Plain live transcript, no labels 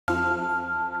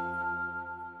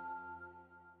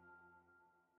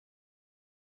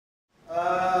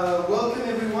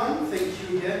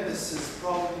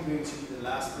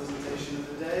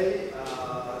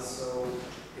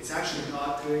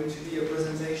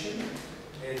presentation.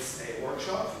 It's a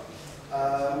workshop,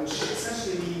 which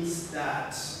essentially means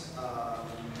that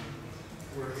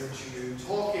we're here to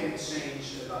talk and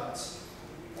exchange about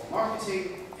our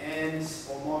marketing and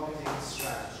our marketing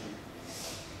strategy.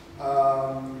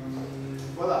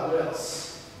 Voilà, what else?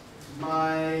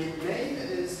 My name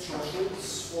is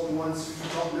Schulz, for the ones who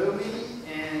do not know me,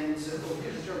 and oh,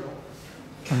 here's a journal.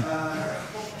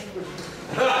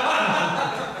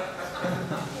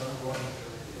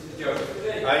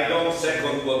 I don't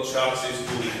second what Schulz is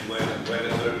doing when the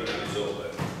terminal is over.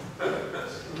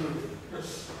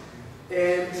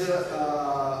 And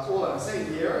all I'm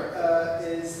saying here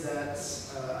is that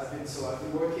I've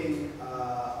been working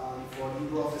for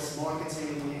LibreOffice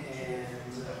marketing and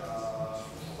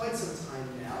quite some time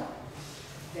now,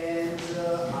 and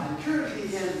I'm currently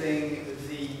handling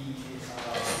the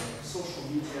social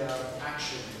media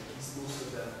action, at least most of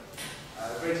them,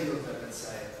 a great deal of them, let's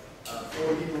say, for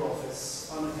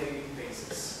LibreOffice on a daily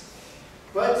basis.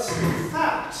 But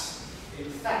in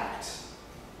fact,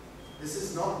 this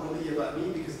is not really about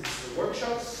me because this is a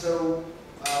workshop, so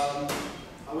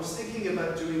I was thinking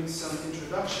about doing some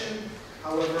introduction.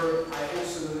 However, I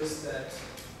also noticed that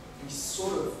we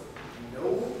sort of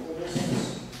know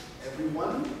almost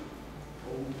everyone,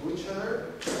 or we know each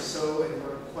other, so, and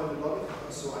we're quite a lot of people,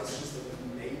 so I suggest that we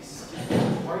may skip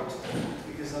that part,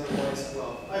 because otherwise,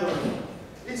 well, I don't know.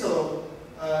 Italo,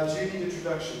 do you need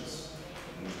introductions?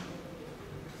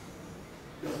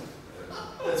 No.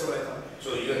 That's what I thought. So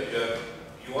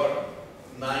you are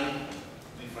 9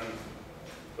 different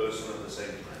persons at the same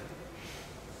time?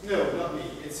 No, not me.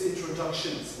 It's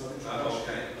introductions, not introductions.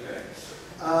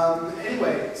 Okay.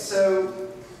 Anyway, so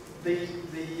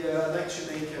I'd like to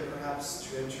make perhaps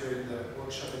to enter in the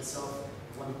workshop itself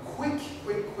one quick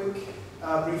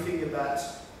briefing about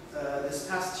this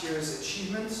past year's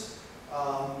achievements. I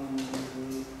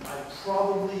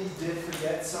probably did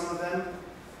forget some of them,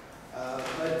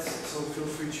 but so feel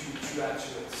free to add to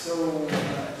it. So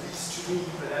at least to me,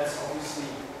 but that's obviously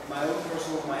my own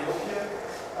personal myopia.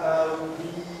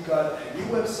 We got a new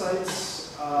website.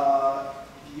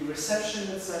 The reception,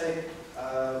 let's say,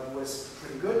 was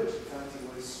pretty good. In fact,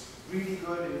 it was really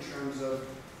good in terms of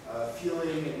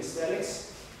feeling and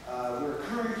aesthetics. We're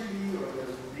currently, or the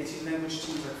native language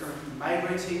teams are currently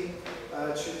migrating to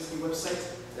this new website.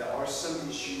 There are some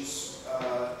issues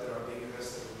that are being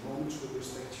addressed at the moment with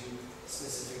respect to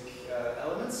specific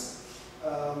elements.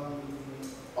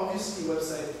 Obviously, the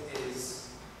website is,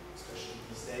 especially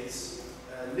these days,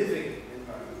 a living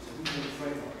environment, a living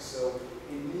framework. So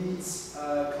it needs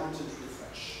content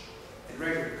refresh and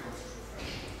regular content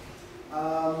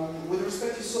refresh. With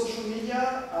respect to social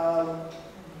media,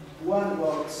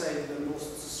 well, I would say the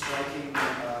most striking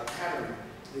pattern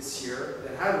this year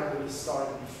that hadn't really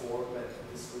started before, but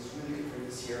this was really good for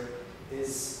this year,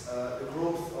 is the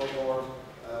growth of our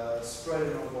spread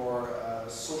of our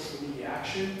social media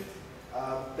action.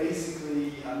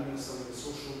 Basically, I'm going to start with the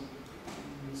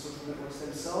social networks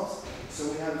themselves.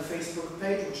 So we have a Facebook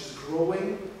page which is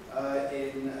growing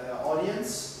in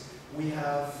audience. We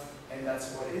have, and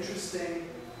that's quite interesting,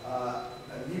 a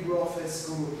LibreOffice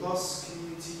Google Plus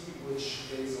community which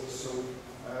is also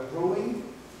growing,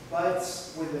 but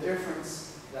with the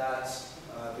difference that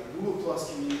the Google Plus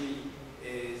community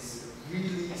is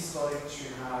really starting to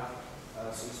have,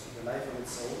 so to speak, a life of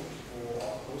its own. People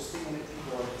are posting on it,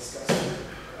 people are discussing it,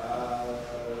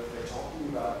 they're talking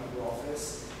about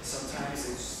LibreOffice. Sometimes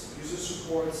it's user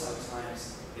support, sometimes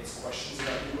it's questions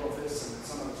about LibreOffice, and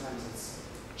sometimes it's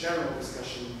general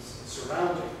discussions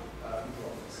surrounding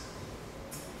LibreOffice.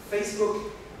 Facebook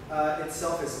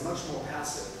itself is much more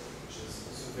passive, which is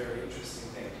also a very interesting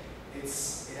thing.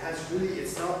 It's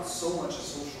not so much a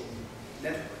social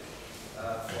network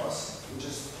for us. We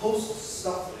just post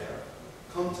stuff there,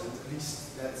 content, at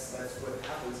least that's what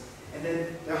happens. And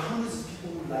then there are hundreds of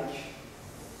people who like,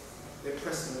 they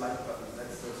press the like button,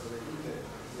 that's what they do,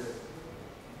 it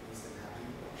makes them happy.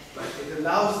 But it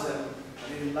allows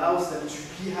them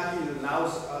to be happy, it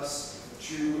allows us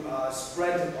to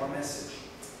spread our message.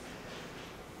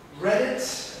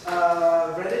 Reddit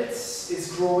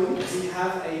is growing. We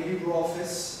have a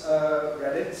LibreOffice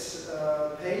Reddit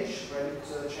page,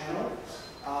 Reddit channel.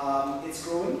 It's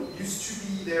growing. Used to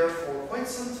be there for quite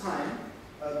some time,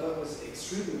 but was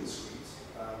extremely discreet.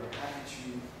 We're happy to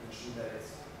mention that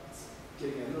it's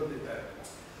getting a little bit better.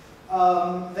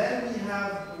 Then we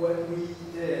have what we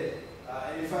did.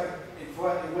 And in fact,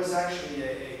 it was actually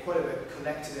quite a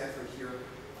collective effort here.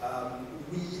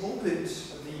 We opened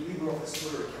the LibreOffice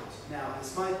Twitter account. Now,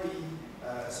 this might be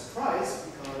a surprise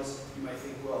because you might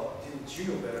think, well, didn't you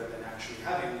know better than actually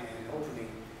having and opening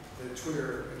the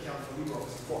Twitter account for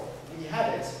LibreOffice before. We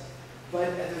had it, but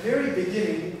at the very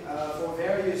beginning, for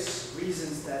various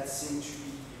reasons that seemed to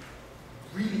be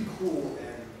really cool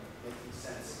and making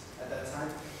sense at that time,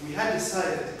 we had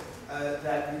decided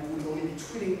that we would only be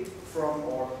tweeting from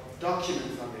our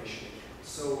document foundation.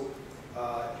 So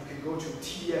you can go to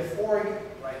tdf.org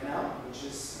right now, which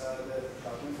is the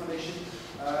document foundation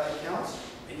account,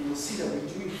 and you will see that we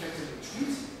do effectively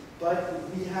tweet, but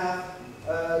we have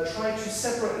tried to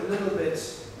separate a little bit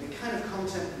the kind of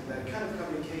content and the kind of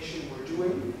communication we're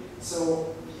doing.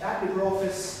 So the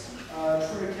 @LibreOffice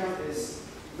Twitter account is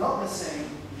not the same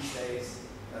these days.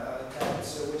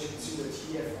 So what you can see the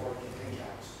tdf.org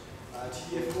account.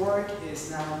 tdf.org is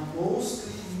now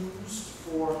mostly used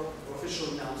for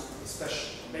official announcements,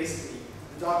 especially. Basically,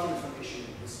 the document foundation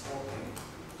is talking,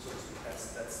 so to speak.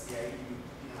 That's the idea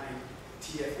behind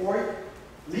tdf.org.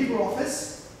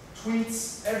 LibreOffice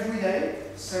tweets every day,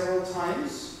 several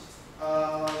times,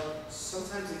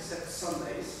 sometimes except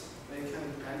Sundays. It kind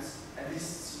of depends. At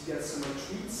least you get some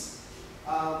tweets.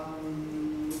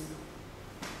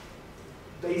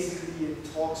 Basically,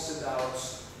 it talks about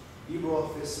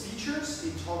LibreOffice features.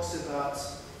 It talks about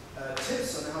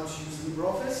tips on how to use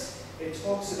LibreOffice. It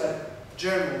talks about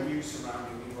general news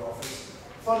surrounding LibreOffice,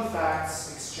 fun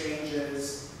facts,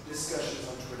 exchanges, discussions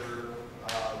on Twitter,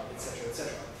 etc.,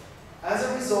 etc. As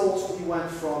a result, we went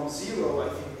from 0, I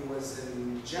think it was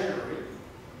in January,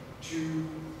 to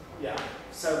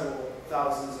several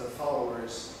thousands of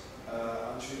followers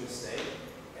until this day,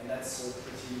 and that's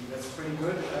pretty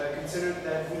good, considering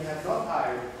that we have not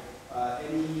hired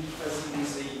any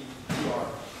fuzzy PR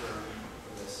for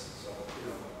this. So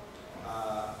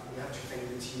we have to thank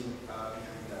the team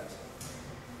behind that.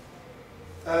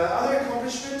 Other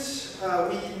accomplishments,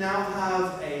 we now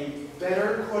have a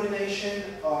better coordination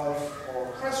of our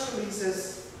press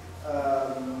releases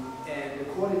and the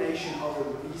coordination of the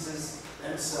releases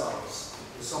themselves,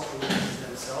 the software releases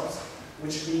themselves,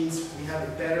 which means we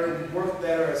work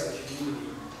better as a community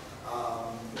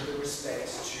with respect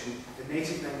to the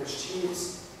native language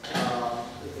teams,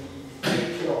 the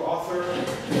APR author,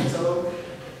 Italo,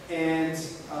 and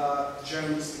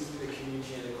generally speaking the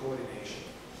community and the coordination.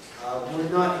 We're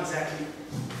not exactly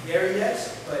there yet,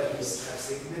 but we have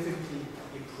significantly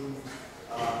improved.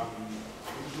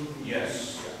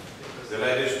 Yes. The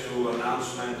latest two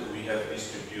announcements, we have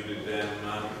distributed them,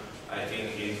 I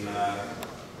think, in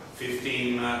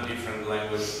 15 different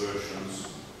language versions.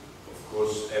 Of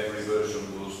course, every version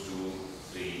goes to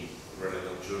the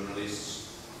relevant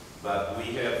journalists, but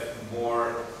we have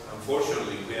more,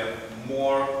 unfortunately, we have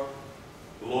more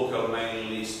local mailing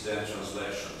lists than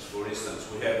translations. For instance,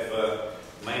 we have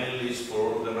mailing lists for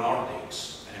all the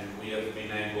Nordics, and we have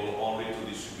been able only to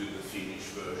distribute the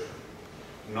Finnish version.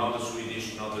 Not the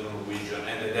Swedish, not the Norwegian,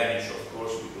 and the Danish, of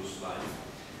course, because Life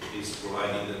is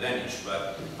providing the Danish.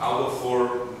 But out of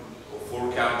four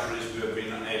countries, we have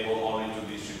been able only to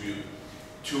distribute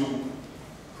 2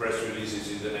 press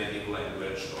releases in the native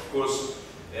language. Of course,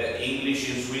 English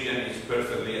in Sweden is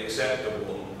perfectly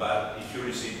acceptable, but if you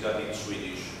receive that in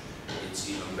Swedish, it's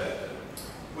even better.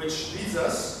 Which leads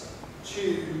us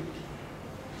to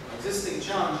existing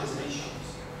challenges and issues.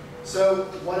 So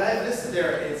what I've listed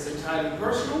there is entirely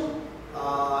personal,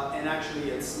 and actually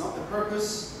it's not the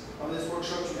purpose of this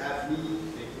workshop to have me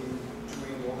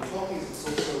doing all the talking. It's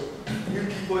also new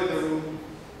people in the room.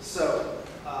 So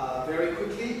very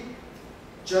quickly,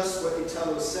 just what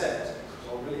Italo said,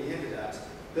 or really hinted at,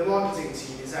 the marketing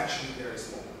team is actually very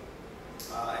small,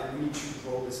 and we need to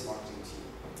grow this marketing team.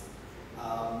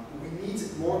 We need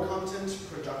more content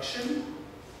production.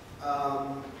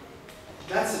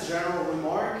 That's a general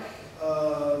remark.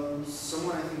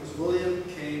 Someone, I think it was William,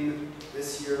 came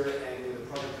this year and with the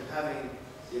project of having,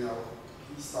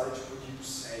 he started to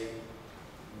produce a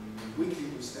weekly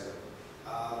newsletter.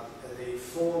 The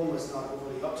form was not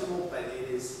overly optimal, but it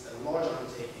is a large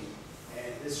undertaking,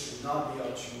 and this should not be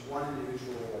up to one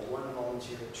individual or one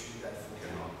volunteer to do that full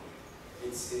time.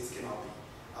 It cannot be.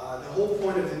 The whole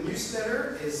point of the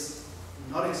newsletter is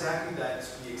not exactly that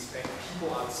we expect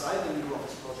people outside the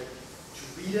LibreOffice project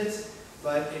to read it,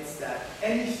 but it's that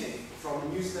anything from a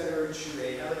newsletter to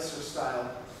a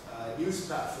Elixir-style news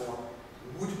platform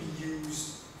would be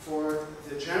used for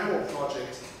the general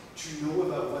project to know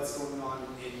about what's going on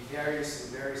in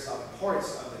various other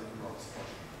parts of the LibreOffice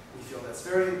project. We feel that's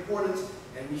very important,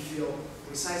 and we feel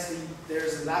precisely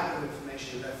there's a lack of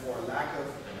information, and therefore a lack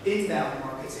of inbound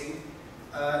marketing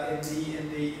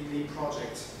in the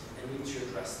project, and we need to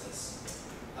address this.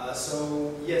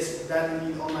 So yes, with that we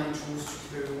need online tools to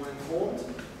keep everyone informed.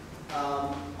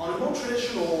 On a more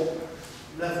traditional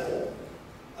level,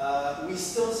 we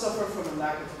still suffer from a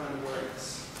lack of brand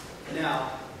awareness.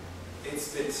 Now,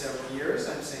 it's been several years,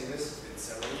 I'm saying this, it's been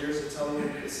several years, Italo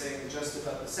is saying just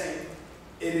about the same.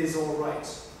 It is all right.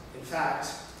 In fact,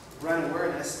 brand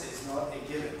awareness is not a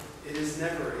given. It is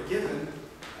never a given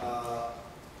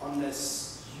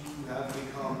unless you have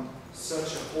become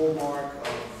such a hallmark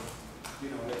of, you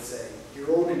know, let's say, your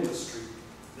own industry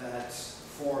that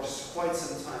for quite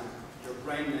some time your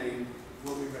brand name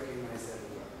will be recognized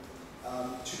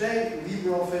everywhere. Today,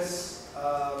 LibreOffice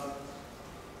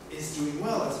is doing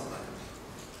well as a brand,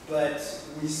 but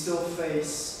we still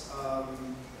face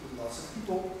lots of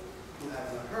people who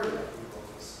have not heard about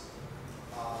LibreOffice.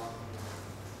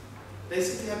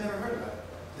 Basically, have never heard about it.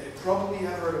 They probably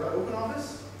have heard about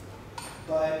OpenOffice,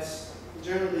 but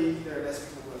generally, there are less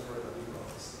people who have heard about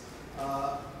LibreOffice.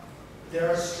 There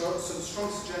are some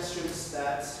strong suggestions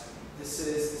that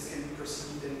this can be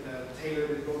perceived and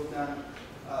tailored and broken down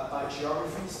by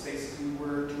geographies. Basically,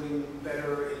 we're doing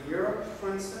better in Europe,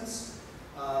 for instance.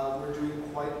 We're doing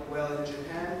quite well in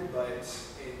Japan, but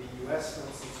in the US, for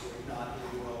instance, we're not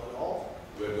doing well at all.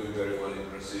 We're doing very well in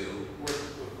Brazil. We're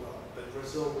well, but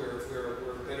Brazil, we're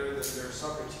better than their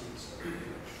soccer teams.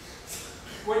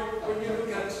 When you look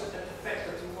at the fact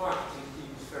that the marketing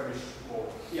team is very small,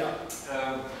 Yeah.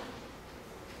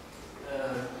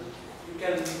 You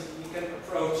can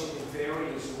approach it in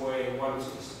various ways. One is,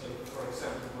 for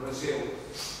example, Brazil.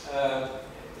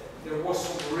 There was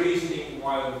some reasoning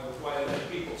why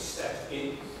people stepped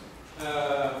in.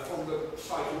 From the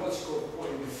psychological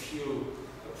point of view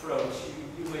approach,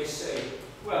 you may say,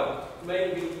 well,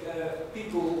 maybe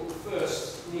people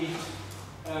first need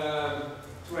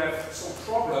to have some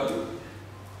problem,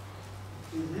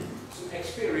 to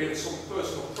experience some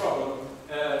personal problem.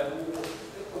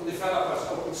 On developers,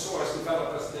 open source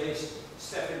developers, they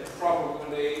step in the problem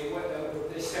when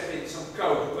they step in some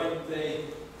code. When they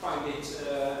find it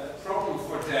a problem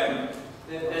for them,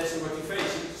 that's a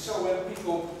motivation. So when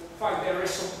people find there is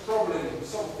some problem,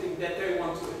 something that they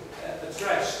want to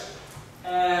address,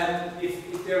 and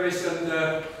if there is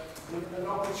an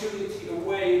opportunity, a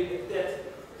way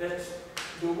that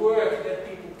the work that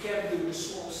people can do, the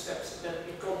small steps, that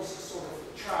becomes a sort of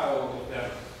a child of them,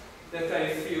 that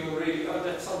they feel really, oh,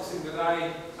 that's something that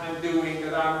I'm doing,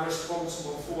 that I'm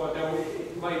responsible for, though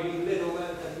it might be little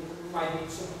and might need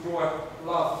some more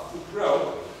love to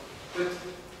grow. But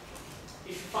if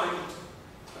you find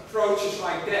approaches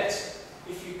like that,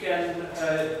 if you can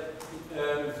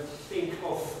think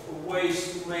of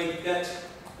ways to make that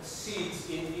a seed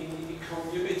in the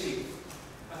community,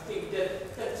 I think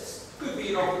that could be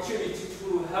an opportunity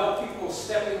to help people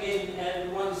stepping in,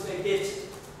 and once they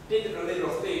did a little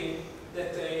thing,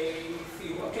 that they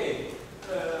feel, okay,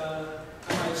 I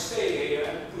might stay here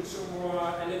and put some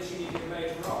more energy in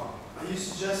later on. Are you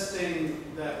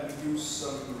suggesting that we use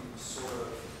some sort of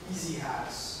easy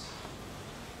hacks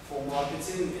for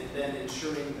marketing and then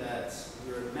ensuring that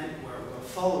we're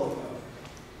following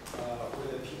up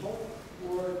with the people?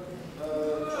 Or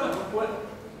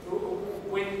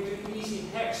when you do easy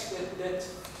hacks that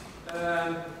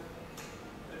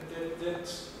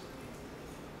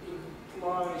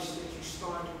implies that you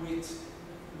start with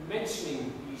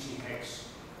mentioning easy hacks.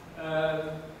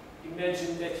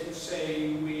 Imagine that you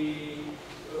say we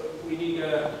need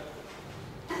a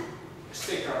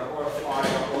sticker or a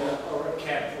flyer or a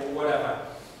cap or whatever,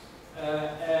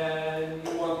 and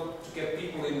you want to get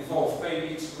people involved. Maybe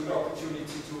it's a good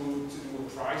opportunity to do a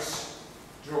price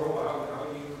draw. How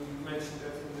you mentioned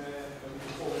that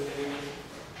before the day.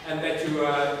 And that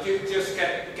you just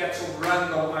get some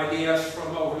random ideas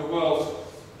from over the world.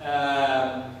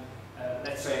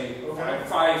 Let's say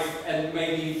 5, and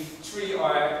maybe 3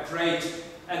 are great,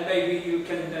 and maybe you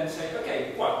can then say,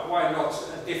 okay, well, why not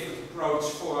a different approach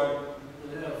for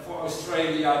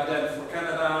Australia than for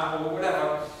Canada or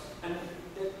whatever, and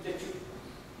that you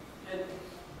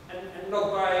and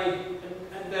not by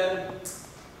and then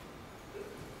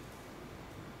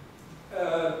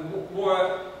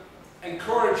more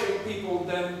encouraging people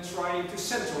than trying to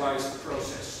centralize the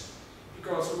process.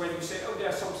 Because when you say, oh,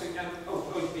 there's something, and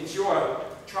oh, it's your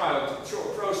child, it's your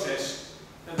process,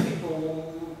 then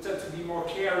people tend to be more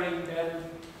caring than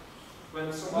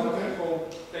when some other people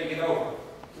take it over.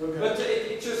 But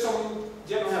it's just some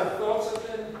general thoughts,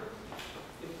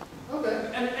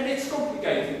 and it's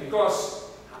complicated, because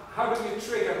how do you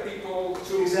trigger people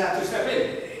to step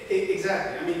in?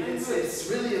 Exactly. I mean, it's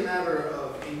really a matter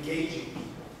of engaging people.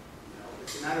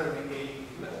 It's a matter of engaging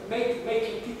people.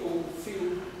 Making people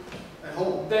feel at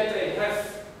home, that they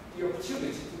have the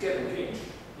opportunity to get engaged.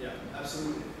 Yeah,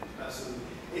 absolutely, absolutely.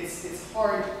 It's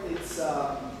hard. It's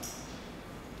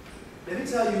let me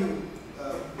tell you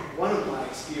one of my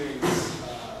experience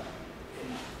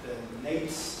in the late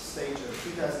stage of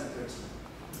 2013.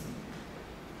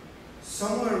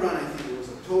 Somewhere around, I think it was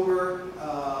October,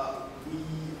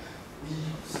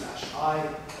 I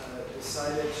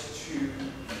decided to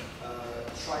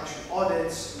try to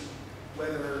audit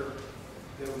whether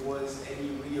there was any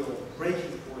real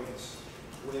breaking point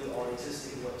with our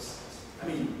existing website. I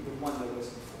mean, the one that was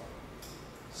before.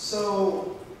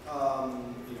 So,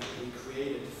 we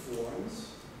created forums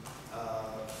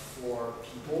for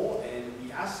people, and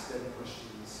we asked them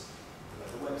questions about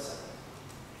the website.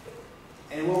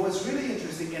 And what was really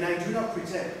interesting, and I do not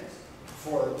pretend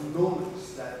for the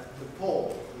moment that the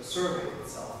poll, the survey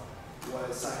itself,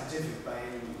 was scientific by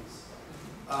any means.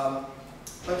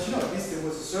 But at least there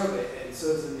was a survey, and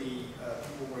certainly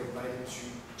people were invited to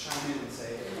chime in and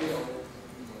say, you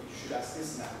should ask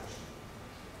this and that question.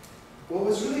 What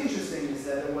was really interesting is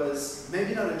that there was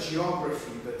maybe not a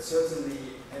geography, but certainly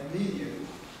a medium,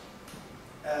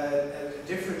 a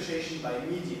differentiation by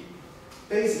medium.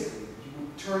 Basically, you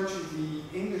would turn to the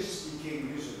English-speaking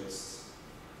user lists,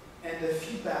 and the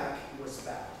feedback was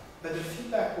bad. But the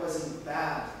feedback wasn't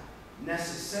bad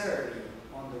necessarily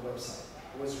on the website.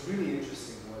 What was really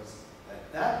interesting was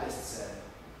that that list said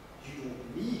you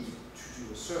don't need to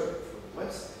do a survey for the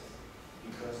website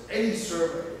because any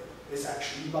survey is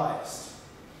actually biased.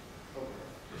 Okay.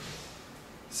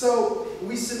 So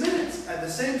we submitted at the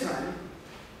same time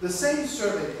the same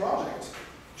survey project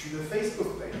to the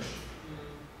Facebook page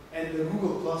and the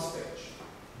Google Plus page.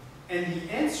 And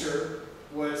the answer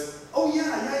was, oh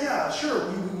yeah, sure,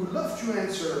 we would love to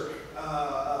answer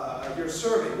your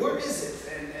survey. Where is it?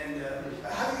 And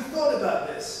have you thought about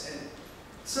this? And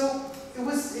so it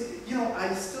was,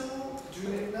 I still do,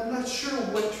 I'm not sure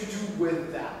what to do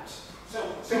with that.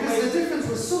 Because the difference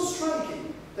was so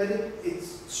striking that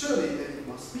it's surely that it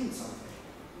must mean something.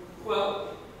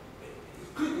 Well,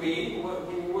 it could mean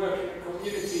when you work in a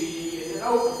community, in an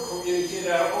open community,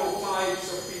 there are all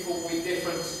types of people with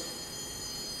different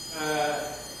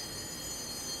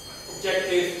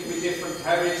objectives, with different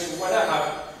habits, or whatever.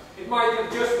 It might have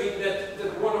just been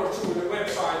that one or two of the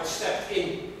websites stepped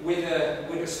in with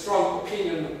a strong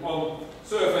opinion on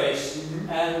surveys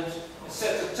and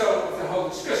set the tone of the whole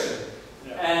discussion.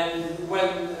 Yeah. And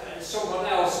when someone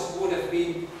else would have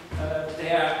been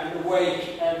there in the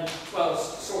wake and, well,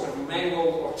 sort of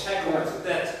mangled or tackled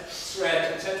that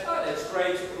thread and said, oh, that's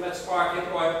great, let's park it,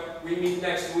 or we meet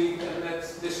next week and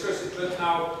let's discuss it, but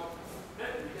now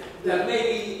that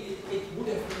maybe it would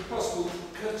have been possible to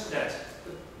cut that.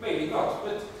 Maybe not,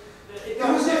 but it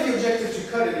was not the objective to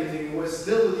cut anything, it was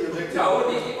still the objective.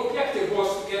 No, the objective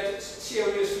was to get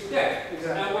serious feedback.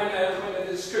 Exactly. And when a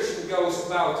discussion goes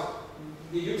about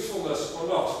the usefulness or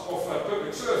not of a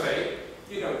public survey,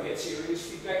 you don't get serious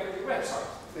feedback on your website.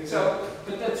 Exactly. So,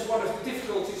 but that's one of the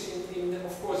difficulties in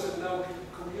of course, an open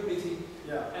community.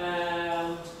 Yeah.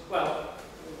 And, well,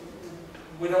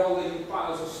 with all the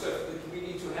piles of stuff that we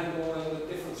need to handle and the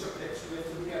different subjects we have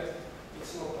to look at,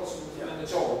 it's not possible to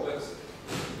manage all, but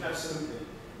absolutely.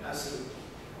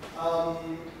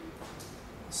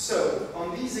 So,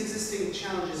 on these existing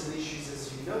challenges and issues, as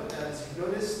you've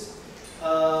noticed,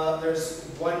 there's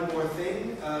one more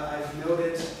thing. I've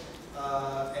noted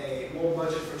a more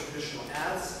budget for traditional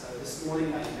ads. This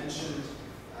morning I mentioned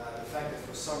the fact that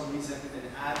for some reason an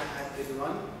ad had been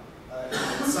run in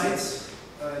the site's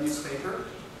newspaper,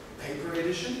 paper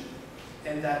edition,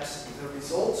 and that the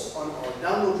results on our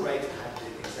download rate had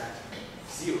been exactly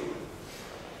 0,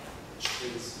 which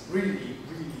is really,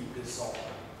 really bizarre.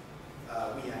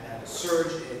 We had a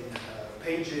surge in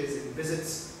pages, in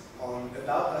visits on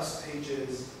About Us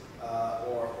pages,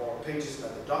 or pages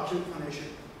about the document foundation,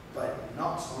 but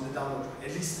not on the download rate.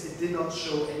 At least it did not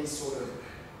show any sort of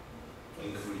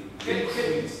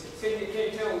increase. Can you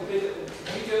tell a bit of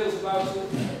details about the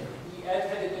ad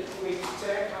headed at quick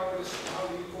tag? How do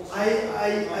you call it? I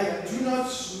do not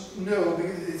know,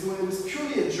 because it was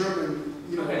purely a German,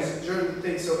 it was a German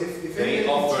thing. So if they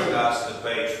offered us the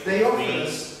page, they offered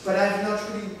us, but I've not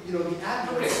really, the ad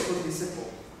was supposed to be simple.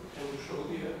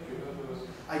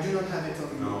 I do not have it on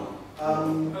me. No.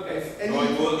 Okay. No,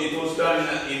 it was done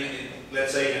in,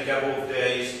 let's say, in a couple of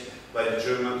days by the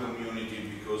German community,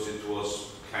 because it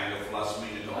was kind of last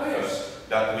minute offer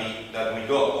that we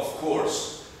got. Of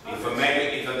course, if a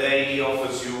daily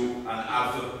offers you an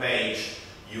alpha page,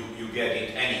 you get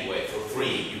it anyway for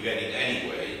free. You get it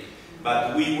anyway.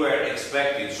 But we were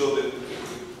expecting, so that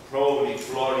probably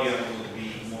Florian will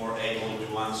be more able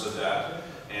to answer that,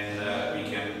 and we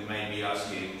can maybe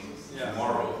ask him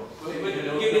tomorrow. Well, the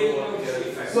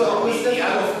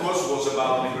other, of course, was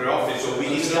about LibreOffice, so we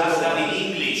discussed that in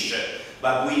English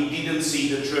but we didn't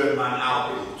see the German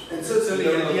output. And certainly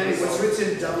at the end it was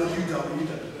written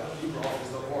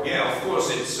www.libreoffice.org. Yeah, of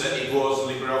course, it was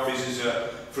LibreOffice is a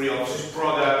free office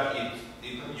product.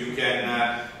 You can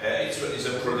it's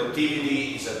a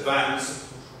productivity, it's advanced.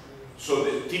 So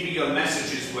the typical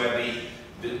messages were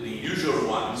the usual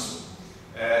ones.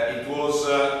 It was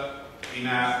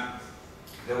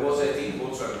there was, I think,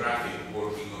 also a graphic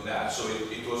working on that. So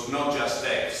it was not just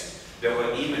text. There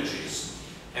were images,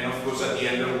 and of course at the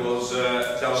end there was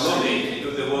downloading.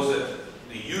 There was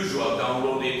the usual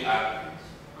downloading at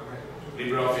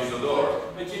LibreOffice.org.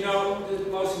 But you know, the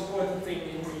most important thing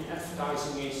in the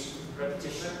advertising is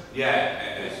repetition.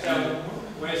 Yeah. So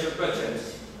where's your budget?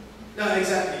 No,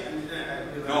 exactly.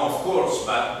 No, of course,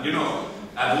 but you know,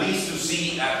 at least to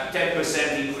see a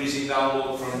 10% increase in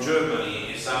download from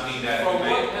Germany is something that From you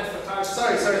may... what advertising?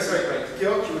 Sorry.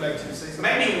 Georg, you would like to say something?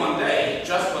 Maybe one day,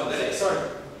 just one day. Sorry,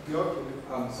 Georg.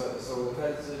 So if I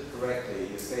understood it correctly,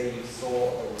 you say you saw a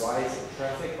rise in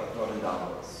traffic but not in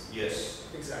downloads. Yes.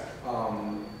 Exactly.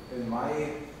 In my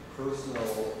personal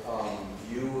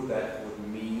view, that would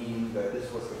mean that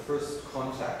this was the first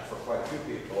contact for quite a few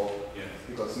people,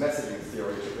 because messaging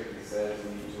theory typically says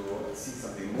you need to see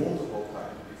something multiple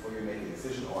times before you make a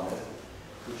decision on it,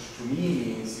 which to me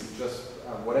means you just,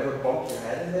 whatever bump you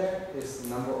had in there is the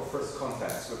number of first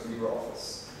contacts with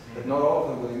LibreOffice. But not all of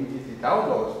them will immediately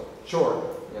download. Sure,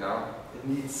 you know, it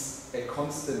needs a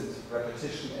constant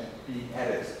repetition and being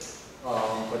added.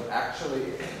 But actually,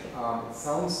 it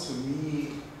sounds to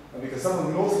me, because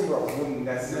someone who knows LibreOffice wouldn't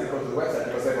necessarily go to the website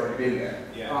because they've already been there.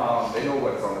 Yeah. They know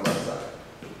what's on the website.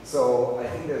 So I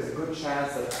think there's a good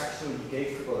chance that actually you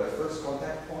gave people their first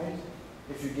contact point.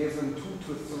 If you give them 2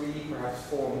 to 3, perhaps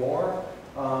 4 more,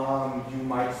 you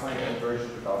might find a conversion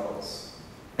to downloads.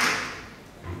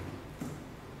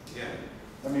 Yeah.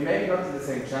 I mean, maybe not to the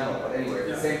same channel, but anyway, if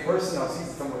the same person now sees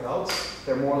it somewhere else,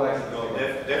 they're more likely to. No,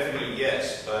 definitely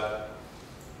yes, but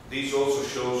this also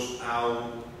shows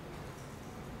how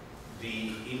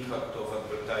the impact of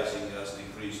advertising has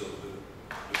decreased over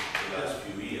the last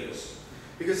few years.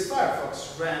 Because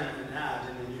Firefox ran an ad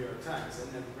in the New York Times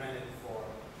and then ran it for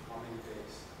how many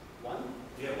days? One?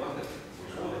 Yeah, one day.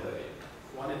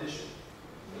 One edition.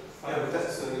 Yeah, but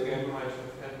that's again might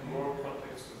have had more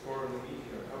context before in the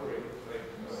media covering it. Like,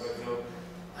 you know,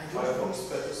 Firefox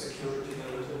better security than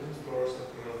Internet Explorer,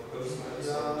 something of those kinds.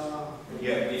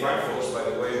 Yeah, Firefox, by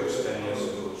the way, was 10 years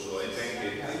ago, so I think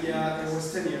it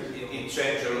was 10 years ago. It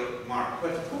changed a mark.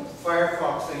 But the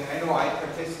Firefox thing, I know I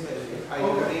participated, I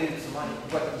donated some money,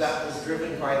 but that was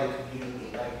driven by the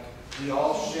community. Like, we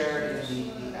all shared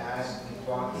in the ads, we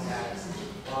bought the ads.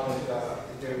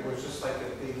 There was just like a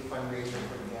big fundraiser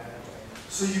for the ad.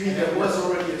 So you mean there was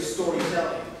already a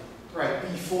storytelling? Right.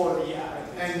 Before the ad.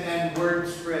 And word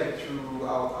spread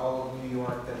throughout all of New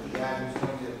York that the ad was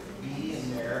going to be in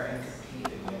there and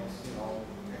compete against, you know,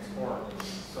 export.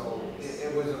 So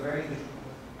it was a very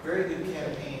good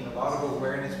campaign, a lot of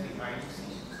awareness behind the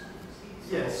scenes.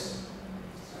 Yes.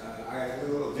 I have a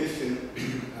little addition.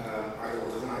 I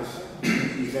organize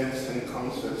events and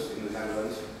concerts in the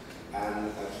Netherlands,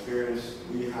 and the experience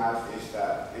we have is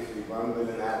that if we run with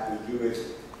an ad, we do it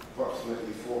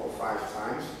approximately 4 or 5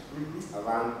 times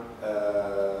around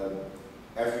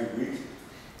every week.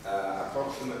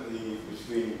 Approximately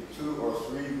between 2 or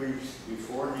 3 weeks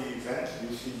before the event,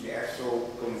 you see the actual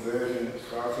conversion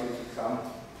starting to come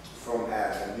from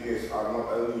ads. And these are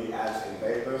not only ads in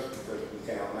papers, because we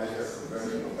cannot measure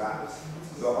conversion of that,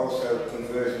 but also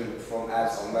conversion from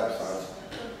ads on websites.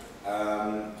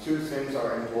 2 things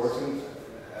are important.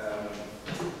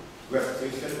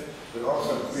 Repetition, but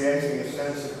also creating a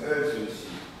sense of urgency.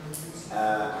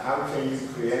 How can you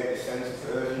create a sense of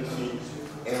urgency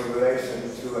in relation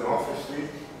to an office suite?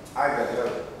 I don't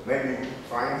know. Maybe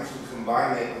trying to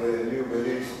combine it with a new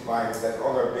release by that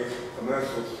other big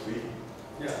commercial suite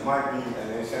might be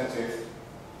an incentive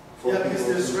for people. Yeah, because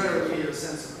there's rarely a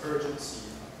sense of urgency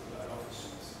about office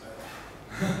suites.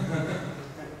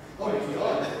 Oh, if you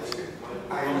are.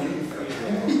 I need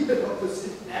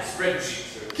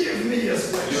Spreadsheet. Give me a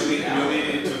spreadsheet. You need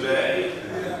it today.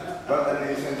 But an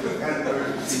incentive and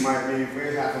urgency might be if we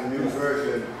have a new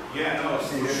version. Yeah, no,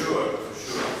 for sure.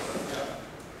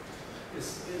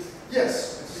 Yes. I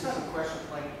just have a question,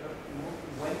 like,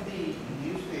 when the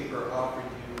newspaper offered you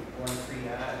 1 free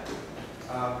ad,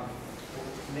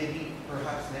 maybe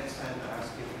perhaps next time ask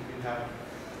if you could have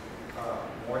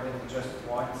more than just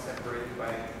one separated by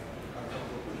a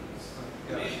couple of weeks.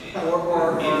 It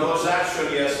was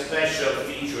actually a special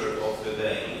feature of the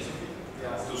day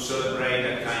to celebrate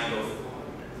a kind of,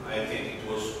 I think it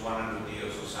was 100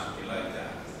 years or something like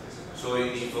that. So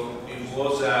it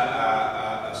was a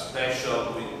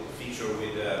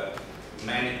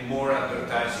more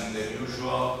advertising than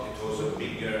usual. It was a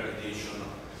bigger edition,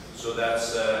 so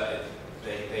that's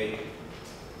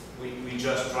we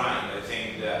just tried. I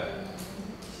think that.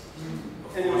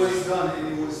 And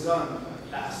it was done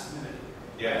last minute.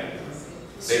 Yeah.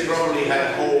 They probably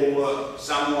had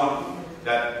someone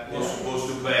that was supposed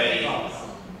to pay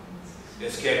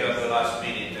escaped at the last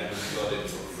minute and got it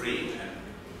for free, and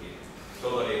it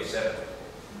totally accepted.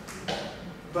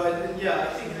 But yeah,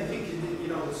 I think you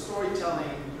know, the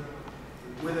storytelling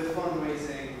with the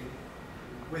fundraising,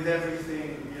 with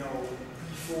everything, you know,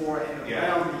 before and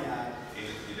around the ad.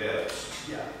 It helps.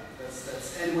 Yeah,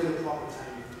 that's and with the proper timing.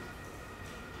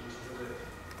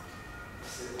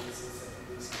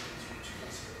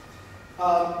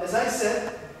 As I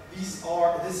said,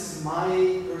 this is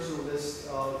my personal list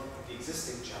of the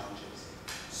existing challenges.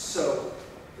 So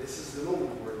this is the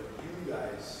moment where you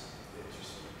guys get to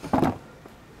speak.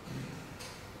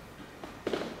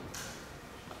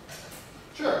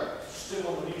 Sure. Still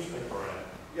on the newspaper ad.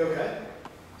 You okay?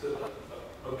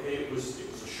 Okay, it was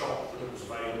a shop and it was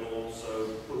available, so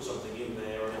put something in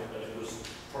there and it was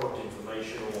product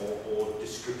information or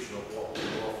description of what the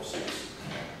office is.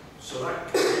 So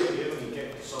that can really only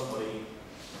get to somebody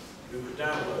who could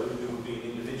download, who would be an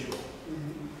individual.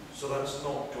 So that's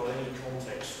not got any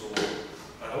context or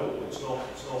at all. It's not.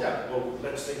 Yeah. Well,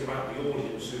 let's think about the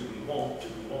audience who we want. Do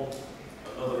we want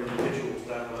another individual to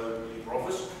download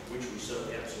LibreOffice, which we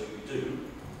certainly absolutely do,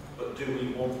 but do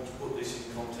we want to put this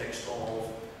in context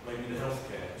of maybe the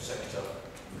healthcare sector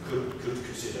could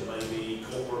consider, maybe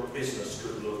corporate business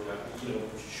could look at, you know,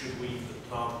 should we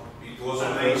It was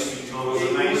a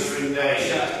mainstream day.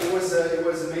 Yeah, it was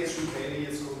a mainstream daily.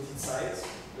 It's called Die Zeit,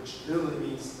 which literally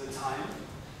means the time,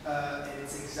 and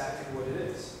it's exactly what it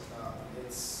is.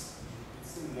 It's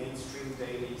the mainstream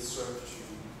daily served to.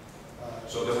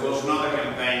 So there was not a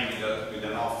campaign with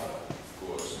an offer, of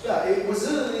course. Yeah, it was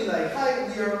literally like, hi,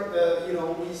 we are, you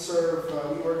know, we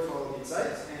work for Die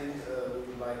Zeit, and we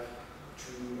would like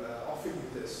to offer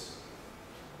you this.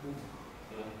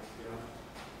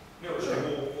 No, it was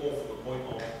more for the point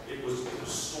of it was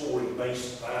story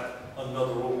based that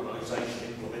another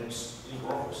organisation implements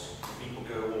LibreOffice. People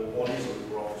go, well, what is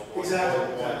LibreOffice?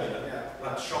 Exactly. Yeah.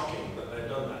 That's shocking that they've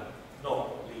done that.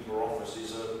 Not LibreOffice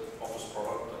is an office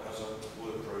product that has a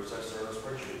word processor and a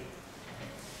spreadsheet.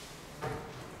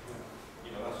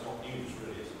 You know, that's not news,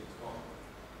 really, is it? It's not.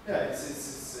 Yeah, it's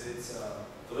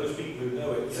for those people who know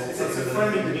it, it's a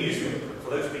friendly news. For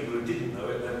those people who didn't know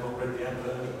it, they've not read the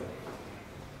advert anyway.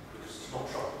 It's not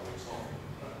shocking, it's not.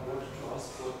 I wanted to ask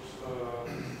what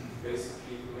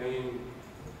basically the main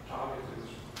target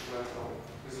is right now.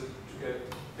 Is it to get,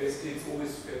 basically it's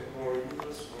always to get more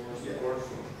users, more support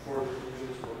for the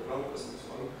community, for developers and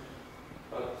so on.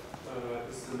 But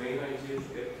is the main idea to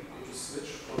get people to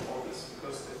switch from Office?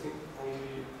 Because I think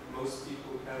only most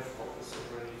people have Office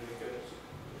already. They get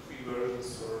free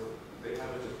versions or they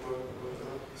have it at work or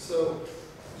whatever. So,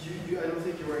 I don't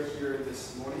think you were here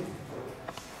this morning.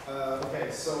 Okay,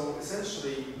 so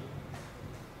essentially,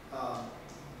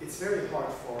 it's very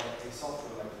hard for a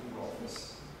software like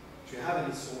LibreOffice to have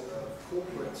any sort of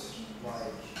corporate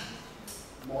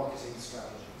marketing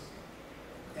strategies.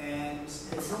 And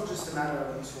it's not just a matter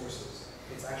of resources,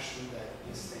 it's actually that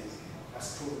this thing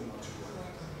has proven not to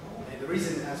work. And the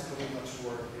reason it has proven not to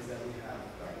work is that we have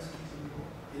about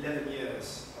 11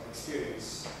 years of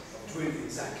experience of doing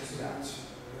exactly that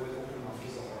with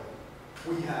OpenOffice already.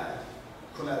 We had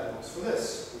collaterals for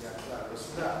this, we had collaterals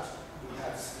for that, we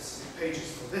had specific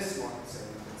pages for this market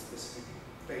segment, and specific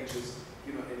pages,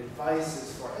 you know, and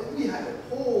advices for it. And we had a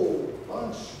whole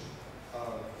bunch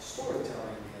of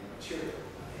storytelling and material.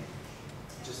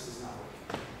 It just does not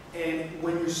work. And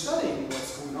when you're studying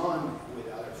what's going on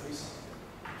with other free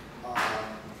software,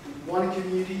 one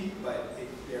community, but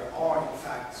there are in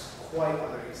fact quite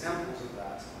other examples of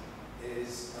that,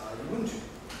 is Ubuntu.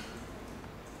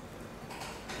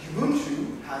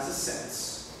 Ubuntu has a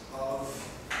sense of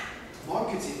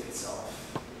marketing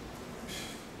itself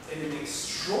in an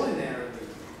extraordinarily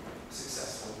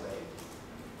successful way.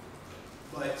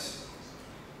 But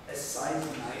aside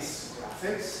from nice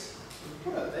graphics,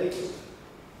 what are they doing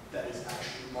that is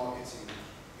actually marketing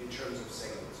in terms of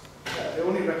sales? Yeah, they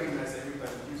only recognize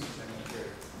everybody uses them here.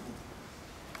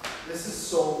 This is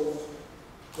so,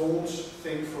 don't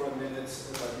think for a minute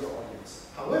about your audience.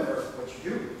 However, what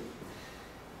you do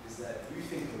is that you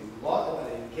think a lot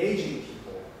about engaging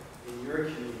people in your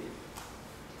community.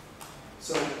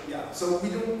 So yeah, so we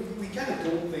kind of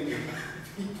don't think about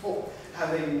people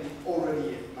having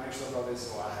already Microsoft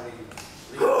Office or having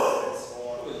LibreOffice or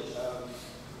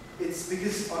it's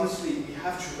because honestly we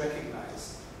have to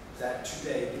recognize that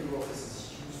today LibreOffice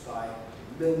is used by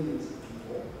millions of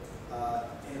people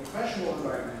in a professional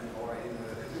environment or in a,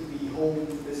 it could be home,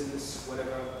 business,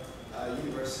 whatever,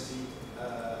 university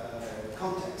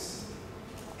context.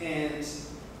 And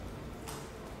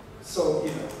so,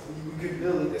 you know, we could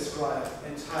really describe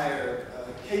entire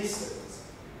case studies.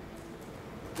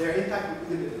 Their impact would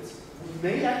be limited. We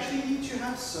may actually need to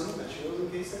have some materials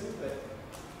in case studies, but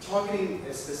targeting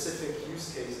a specific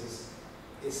use cases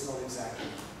is not exactly,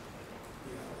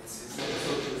 you know, it's not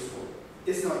so useful.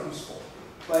 It's not useful.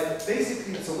 But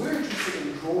basically, so we're interested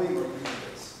in growing our user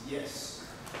base, yes.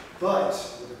 But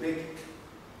with a big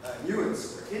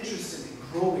nuance, we're interested in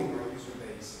growing our user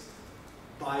base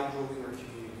by growing our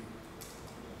community.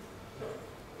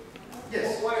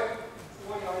 Yes? Why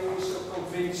are you so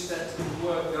convinced that the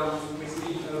work done with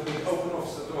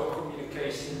OpenOffice or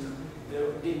communication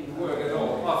didn't work at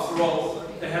all? After all,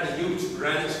 they had a huge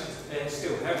brand, they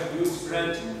still have a huge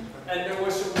brand, and there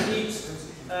were some neat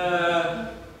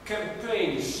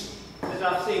campaigns that I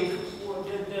think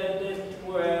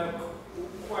were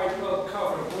quite well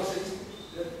covered. Was it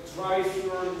drive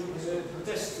your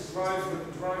test drive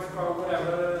car,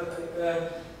 whatever?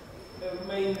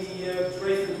 Mainly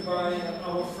driven by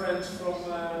our friends from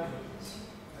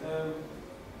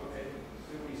okay,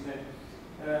 his name.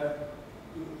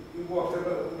 We worked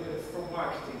from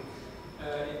marketing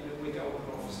with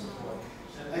OpenOffice as well.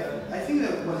 I think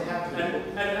that what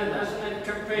happened and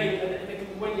campaign,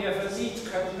 and when you have a neat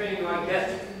campaign like that,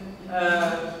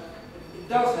 it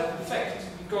does have effect,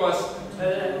 because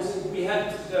we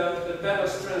had the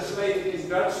banners translated in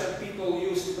Dutch and people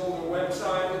used it on their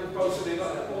website and posted it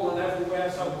all and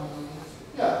everywhere. So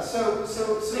yeah, so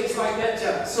things like that.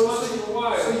 Yeah, so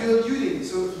you're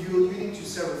alluding to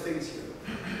several things here.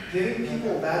 Giving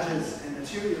people badges and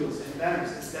materials and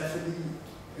banners is definitely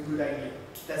a good idea.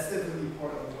 That's definitely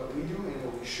part of what we do and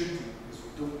what we should do, because we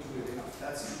don't do it enough.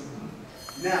 That's true.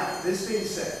 Now, this being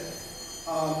said,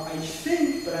 I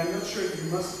think, but I'm not sure, you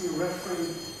must be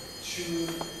referring to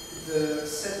the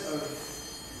set of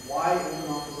why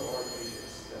OpenOffice are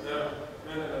pages. No.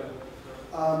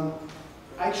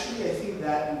 Actually, I think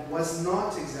that was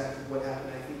not exactly what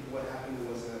happened. I think what happened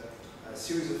was a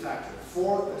series of factors.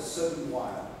 For a certain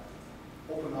while,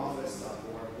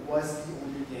 OpenOffice.org was the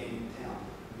only game in town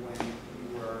when we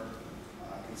were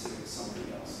considering something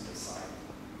else beside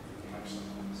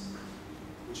Microsoft Office,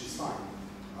 which is fine.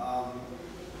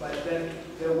 But then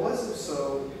there was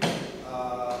also,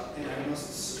 and I must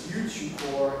salute you,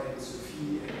 Cor and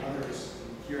Sophie and others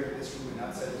here in this room and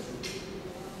outside this room,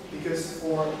 because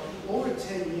for over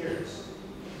 10 years,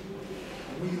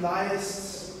 we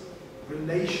liaised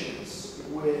relations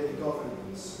with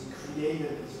governments. We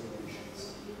created these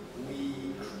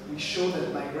relations. We showed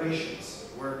that migrations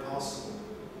were possible.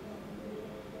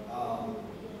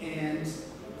 And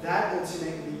that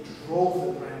ultimately drove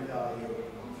the brand value of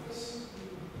OpenOffice.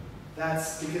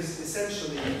 That's because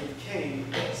essentially it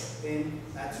came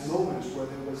at a moment where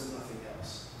there was nothing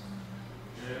else.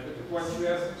 Yeah, but once you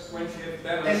have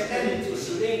balance, and it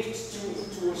is linked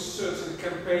to a certain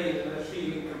campaign and a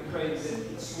feeling campaign, then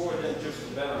it's more than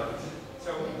just a banner.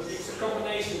 So it's a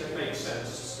combination that makes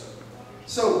sense.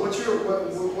 So what is your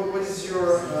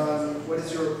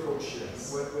approach here?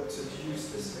 What do you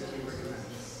specifically recommend?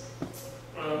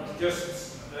 I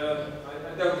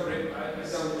don't really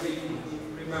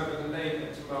remember the name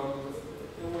at the moment.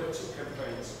 There were two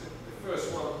campaigns. The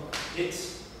first one hit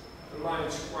the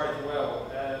lines quite well,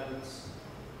 and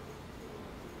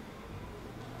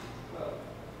well,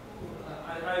 I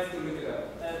have to look it up.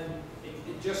 And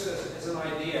it just as an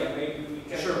idea, maybe we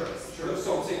can do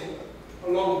something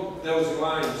along those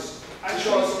lines.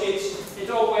 Because it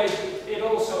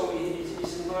also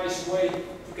is a nice way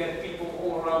to get people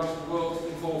all around the world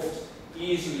involved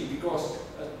easily, because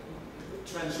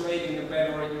translating a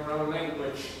banner in your own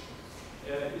language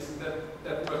isn't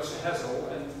that much a hassle,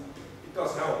 and it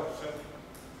does help. So.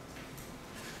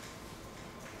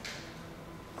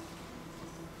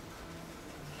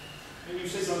 And you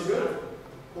said sounds good.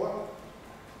 What?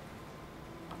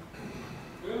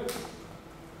 Good.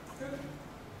 Good.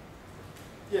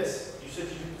 Yes. You said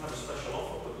you didn't have a special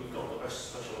offer, but you've got the best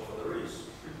special offer there is.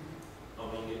 I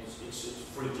mean, it's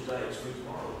free today, it's free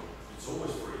tomorrow. It's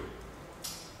always free.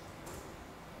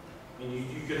 I mean,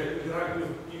 you could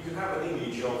have an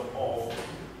image of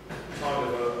kind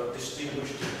of a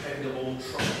distinguished, dependable,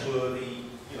 trustworthy,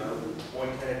 you know,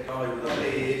 white-haired guy with a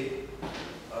beard,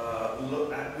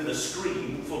 with a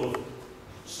screen full of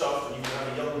stuff, and you can have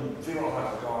a young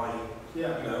virile guy, you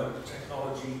know,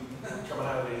 technology coming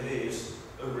out of his ears,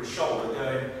 over his shoulder,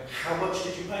 going, "How much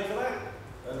did you pay for that?"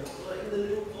 And in the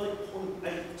little like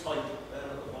 0.8 type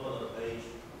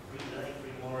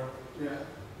tomorrow. Yeah.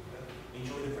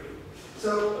 Enjoy the free.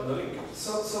 So, And the link.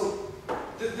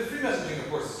 The free messaging, of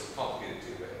course, is complicated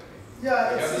too, right?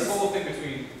 yeah, You have it's this whole thing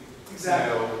between,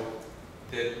 exactly. you know,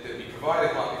 that we provide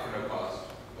a copy for no cost,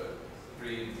 but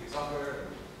free software,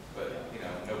 but, you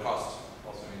know, no cost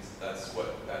also means that's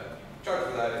what, that you charge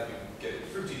for that if you get it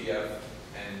through TDF,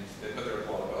 but there are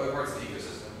a lot of other parts of the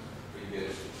ecosystem where you get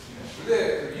it, you know,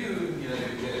 through you know,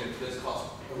 you get it, does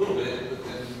cost a little bit, but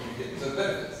then you get some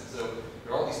benefits. So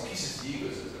there are all these pieces to the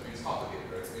ecosystem. I mean, it's complicated,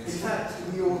 right? In fact,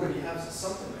 we already have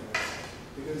something like that,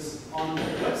 because on the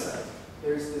website,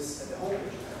 there's this, at the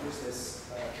homepage, there's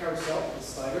this carousel, this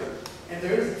slider, and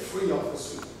there is a free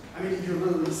Office suite. I mean, you can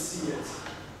literally see it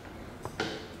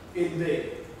in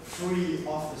big, free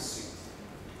Office suite.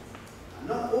 I'm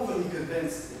not overly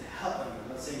convinced it helped, I'm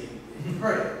not saying it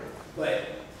hurt it, but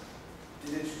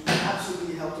did it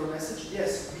absolutely help our message?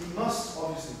 Yes, we must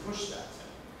obviously push that.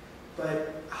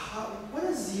 But what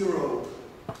does zero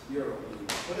mean?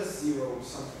 What does zero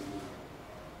something mean?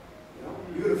 You know,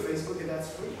 you go to Facebook and that's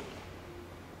free.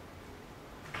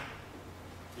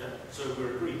 Yeah, so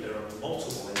we're agreed there are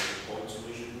multiple entry points and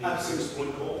we should need to Absolutely.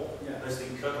 exploit more. Yeah. There's the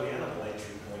cuddly animal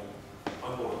entry point.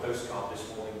 I bought a postcard this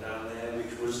morning down there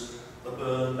which was the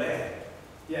burn bear.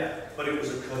 Yeah. But it was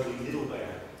a cuddly little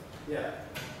bear. Yeah.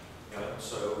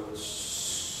 So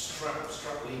strap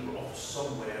LibreOffice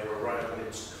somewhere around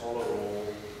its collar or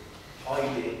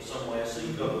hide it somewhere so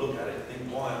you've got to look at it and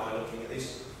think, why am I looking at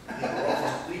this?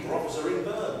 LibreOffice are in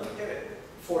burn, get it?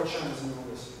 4 channels in all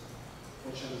this.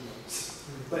 4 channels in all this.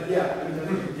 But yeah, I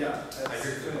mean, yeah. I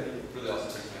agree with that. Really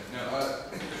awesome thing. No,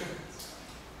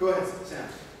 Go ahead, Sam.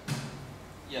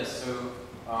 Yes, so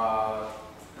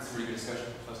that's a really good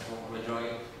discussion, first of all, I'm enjoying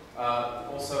it.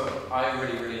 Also, I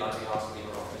really like the Ask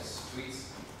LibreOffice tweets.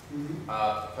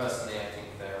 Personally, I think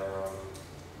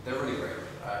they're really great.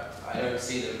 I don't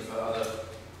see them for other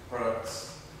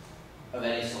products of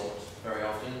any sort very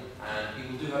often, and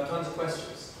people do have tons of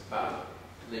questions about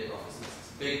LibreOffice.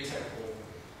 It's a big technical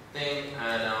thing,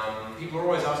 and people are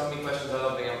always asking me questions. I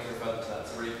love being able to refer them to that.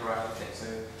 It's a really proactive thing, so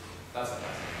that's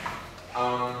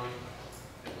fantastic.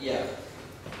 Yeah,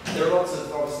 there are lots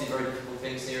of obviously very difficult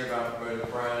things here about promoting the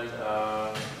brand.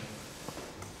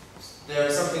 There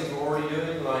are some things we're already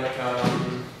doing, like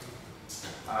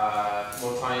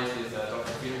more tie-ins with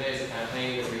Dr. Freedom Day as a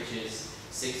campaign that reaches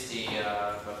 60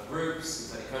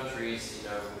 groups in 30 countries. You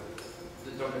know,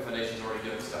 the Dr. Foundation is already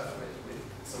doing stuff with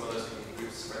some of those community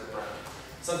groups to spread the brand.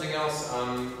 Something else,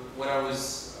 when I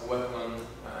was working on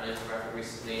an infographic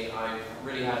recently, I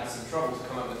really had some trouble to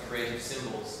come up with creative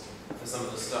symbols for some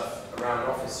of the stuff around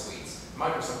Office suites.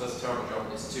 Microsoft does a terrible job on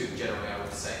this too, generally, I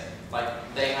would say.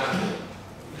 Like, they have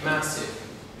massive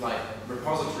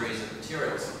repositories of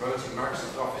materials promoting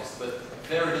Microsoft Office, but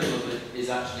very little of it is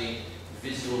actually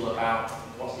visual about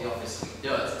what the Office suite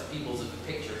does. People's a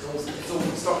picture. It's all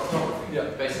stock photography. Yeah.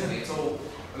 Basically, it's all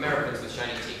Americans with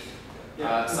shiny teeth.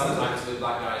 Yeah. Sometimes with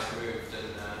black eyes removed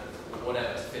and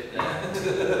whatever to fit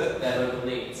their local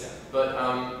needs. Yeah.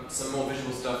 But some more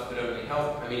visual stuff could only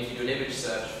help. I mean, if you do an image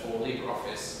search for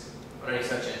LibreOffice on any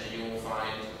search engine, you will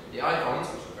find the icons,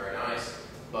 which are very nice,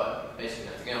 but basically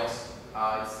nothing else.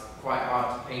 It's quite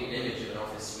hard to paint an image of an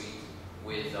Office suite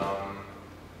with,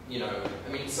 you know,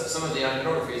 I mean, some of the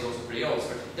iconography is also pretty old,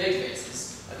 especially for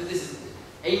databases. I think this is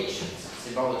ancient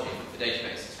symbology for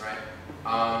databases, right?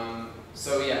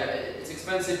 So yeah, it's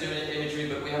expensive doing imagery,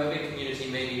 but we have a big community.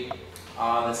 Maybe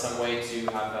there's some way to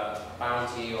have a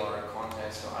bounty or a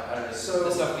contest, or I don't know, so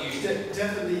the stuff we usually do.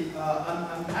 Definitely,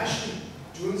 I'm actually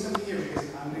doing something here because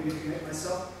I'm going to connect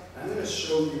myself. I'm going to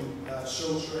show you,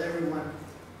 show everyone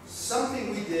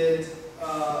something we did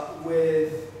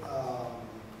with.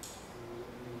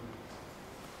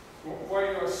 While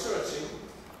you are searching,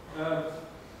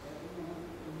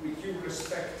 with due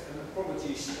respect and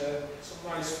apologies, some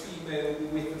nice female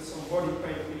with some body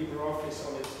paint LibreOffice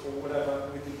on it or whatever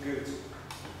would be good,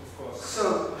 of course.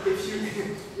 So if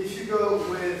you go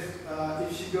with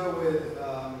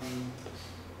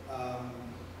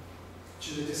to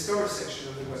the Discover section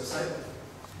of the website,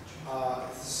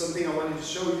 this is something I wanted to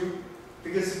show you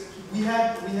because we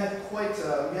had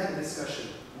a discussion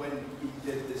when we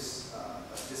did this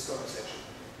Discover section.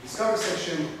 Discover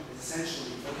section is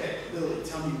essentially, okay, Lily,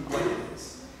 tell me what it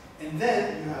is. And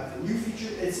then you have the new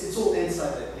feature, it's all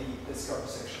inside the Discover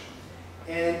section.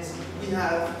 And we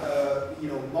have, you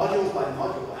know, module by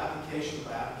module, application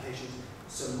by application,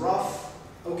 some rough,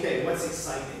 okay, what's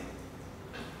exciting?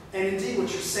 And indeed, what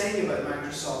you're saying about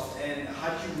Microsoft and how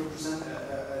do you represent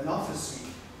an Office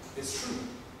suite is true.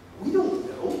 We don't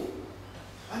know.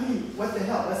 I mean, what the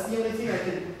hell? That's the only thing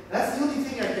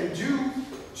I can do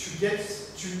to get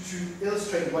to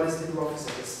illustrate what is LibreOffice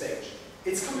at this stage.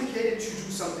 It's complicated to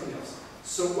do something else.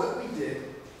 So what we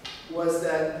did was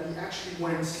that we actually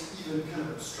went even kind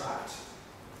of abstract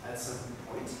at some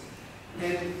point.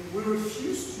 And we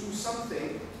refused to do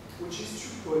something which is to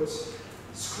put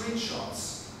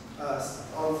screenshots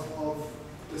of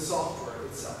the software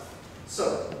itself.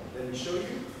 So, let me show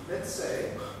you. Let's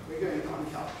say we're going on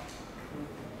Calc.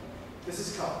 This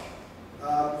is Calc.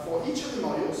 For each of the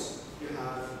modules, you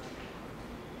have,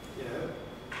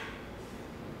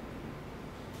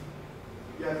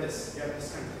 you have this kind of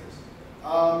things.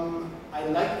 I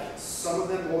like some of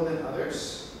them more than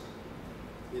others.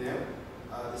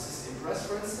 This is Impress,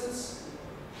 for instance.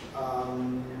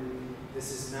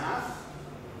 This is math.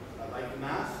 I like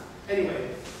math. Anyway,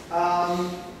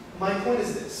 my point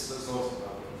is this. That's also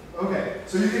Okay,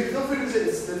 so you can feel free to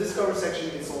visit the Discover section,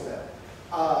 it's all there.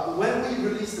 When we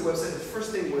released the website, the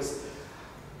first thing was,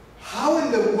 how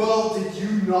in the world did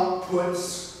you not put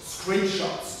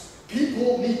screenshots?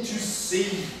 People need to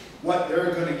see what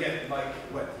they're going to get, like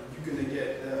what you're going to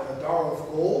get a bar of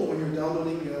gold when you're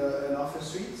downloading an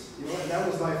Office suite, and that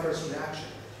was my first reaction.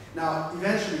 Now,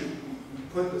 eventually, we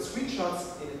put the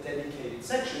screenshots in a dedicated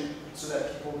section so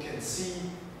that people can see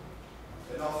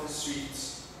an Office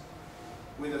suite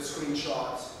with a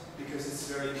screenshot, because it's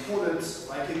very important,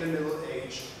 like in the Middle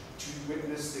Age, to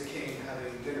witness the king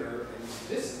having dinner, and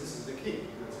this is the king,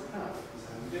 he's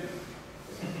having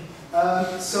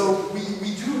dinner. So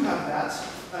we do have that,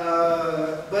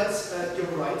 but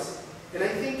you're right, and I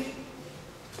think,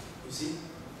 you see,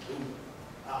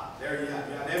 there you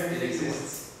have everything. It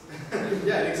exists.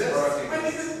 Yeah, it exists. I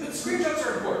mean, the screenshots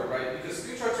are important, right? Because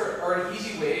screenshots are an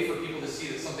easy way for people to see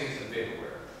that something's in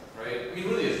vaporware, right? I mean,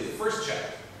 really, it's the first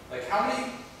check. Like, how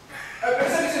many?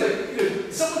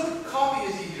 Someone copy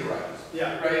is easy to write.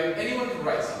 Yeah. Right? Anyone can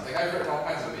write something. I've written all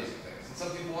kinds of amazing things, and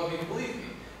some people won't even believe me.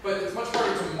 But it's much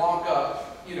harder to mock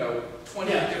up,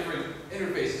 20 different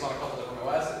interfaces on a couple different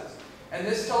OSs. And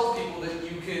this tells people that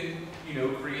you can,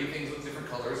 create things with different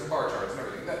colors and bar charts and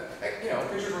everything. That,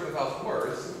 pictures worth 1,000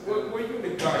 words. Were you the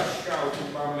guy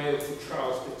shouting by mail to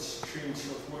Charles that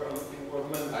screenshots were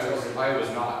meant to I was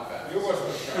not fast. You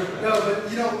wasn't shouting. No,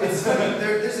 but it's funny.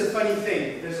 There's a funny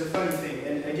thing. There's a funny thing,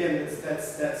 and again,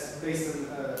 that's based on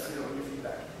on your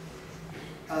feedback.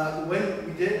 When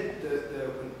we did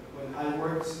when I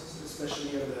worked,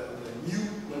 especially on the new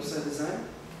website design,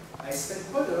 I spent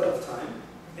quite a lot of time,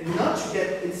 and not to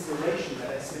get inspiration, but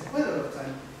I spent quite a lot of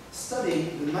time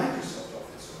studying the Microsoft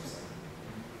Office website,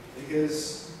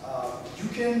 because you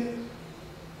can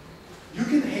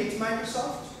hate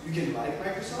Microsoft. You can like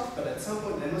Microsoft, but at some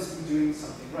point they must be doing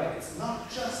something right. It's not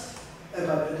just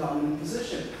about a dominant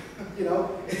position.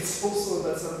 It's also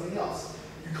about something else.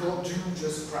 You can't do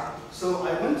just crap. So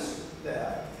I went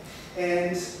there,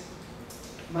 and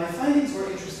my findings were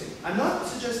interesting. I'm not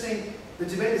suggesting the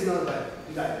debate is not about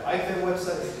did I like their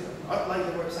website, did I not like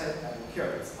their website, I don't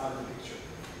care, it's out of the picture.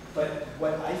 But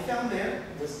what I found there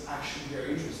was actually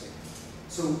very interesting.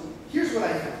 So here's what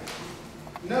I found.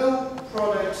 No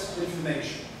product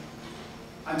information.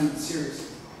 I mean,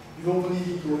 seriously. You don't believe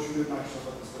you go to the Microsoft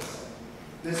Office website.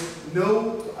 There's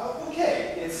no,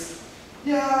 okay, it's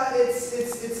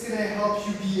going to help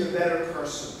you be a better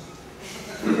person.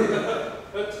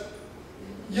 But,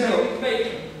 maybe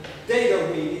they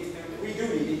don't need it, and we do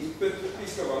need it, but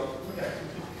please go on. Okay.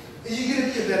 You're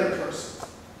going to be a better person.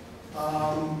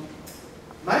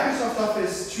 Microsoft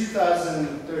Office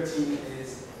 2013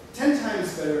 is 10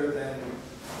 times better than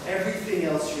everything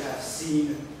else you have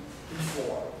seen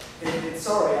before.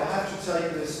 Sorry, I have to tell you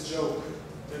this joke,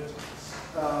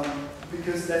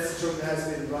 because that's a joke that has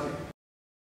been running.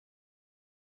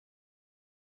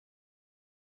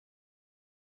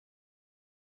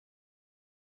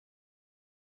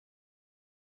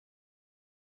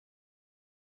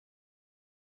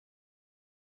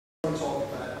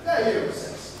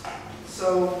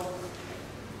 So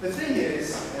the thing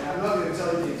is, and I'm not going to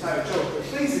tell you the entire joke, but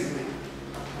basically,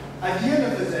 at the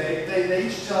end of the day, they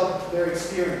each tell their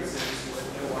experiences with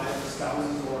their wives,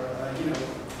 spouses, or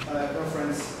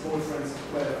girlfriends, boyfriends,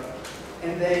 whatever.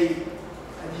 And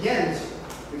at the end,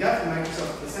 the guy from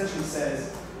Microsoft essentially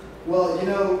says, well,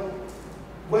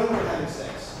 when we're having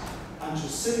sex, I'm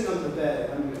just sitting on the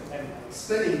bed and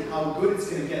explaining how good it's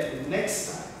going to get the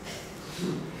next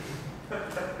time.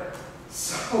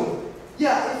 So,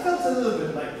 yeah, it felt a little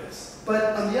bit like this.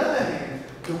 But on the other hand,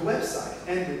 the website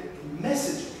and the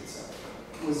messaging itself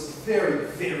was very,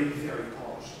 very, very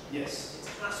polished. Yes? It's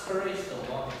aspirational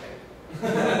marketing.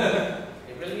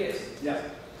 It really is. Yeah.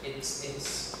 It's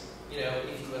if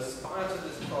you aspire to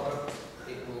this product,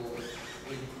 it will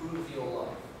improve your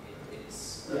life.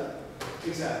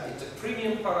 Exactly. It's a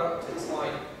premium product. It's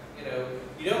like, you know,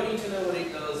 you don't need to know what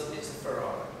it does. It's a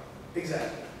Ferrari.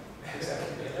 Exactly.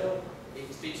 Exactly. You know,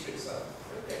 it speaks for itself.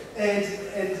 Okay.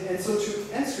 And so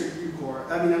to answer you, Gore,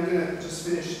 I mean, I'm going to just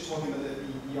finish talking about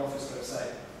the Office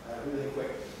website really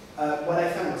quick. What I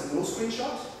found was no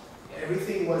screenshot.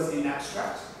 Everything was in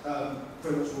abstract.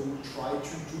 Pretty much what we tried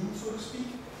to do, so to speak,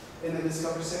 in the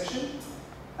Discover section.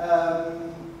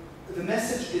 The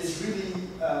message is really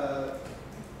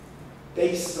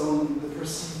based on the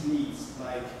perceived needs,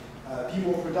 like be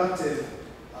more productive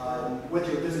with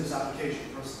your business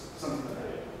application or something like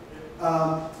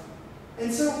that.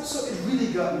 And so it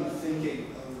really got me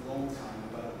thinking a long time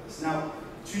about this. Now,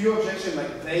 to your objection,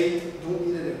 like they don't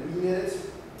need it and we need it.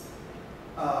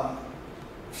 A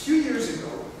few years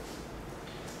ago,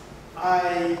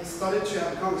 I started to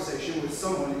have a conversation with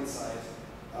someone inside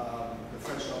the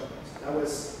French government. That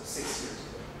was 6 years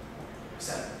ago,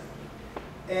 7.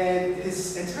 And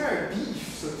his entire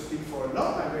beef, so to speak, for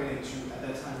not migrating to, at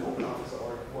that time, OpenOffice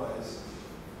was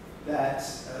that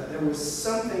there was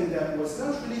something that was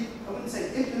not really, I wouldn't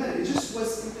say implemented, it just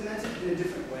was implemented in a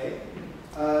different way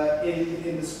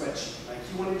in the spreadsheet. Like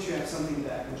he wanted to have something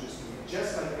that would just be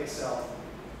just like Excel,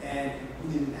 and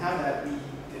we didn't have that, we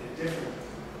did it differently.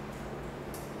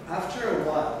 After a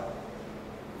while,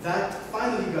 that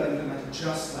finally got implemented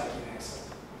just like in Excel.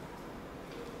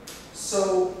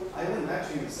 So I went back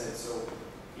to him and said, so,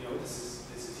 you know, this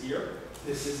is here,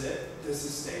 this is it, this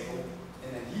is stable.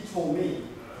 And then he told me,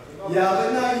 yeah,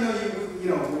 but now you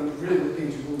know, we're really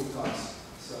looking to Google Docs.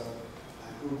 So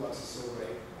Google Docs is so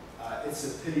great. It's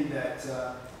a pity that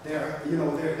they're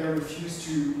refused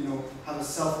to, you know, have a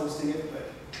self-hosting it,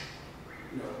 but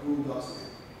you know, Google Docs again.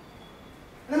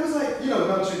 And I was like, you know,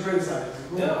 not to criticize it.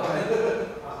 No,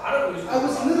 I don't use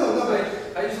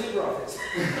I use LibreOffice.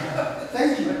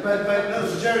 Thank you, but no,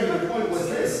 so Jeremy, the point was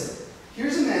this.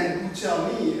 Here's a man who tell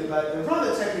me about a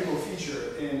rather technical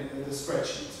feature in the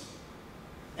spreadsheet.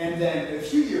 And then a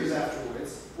few years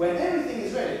afterwards, when everything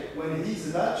is ready, when he's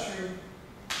about to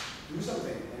do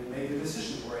something and make a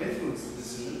decision or influence the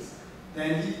decision,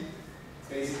 then he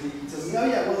basically tells me, oh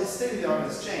yeah, well, the state of the art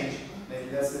has changed. Maybe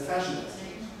that's the fashion that's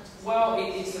changed. Well,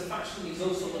 it's the fashion. He's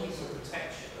also looking for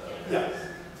protection. Yeah,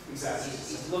 exactly.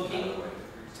 He's looking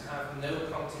to have no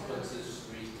consequences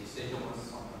for his decisions.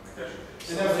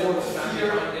 And therefore,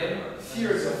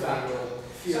 fear is a factor.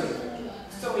 Fear.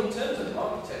 So in terms of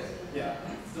architecture, yeah,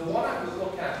 the one I would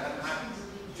look at, and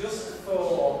just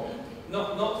for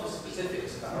not for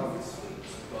specifics about Office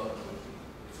suites, but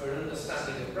for an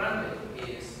understanding of branding,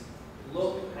 is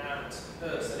look at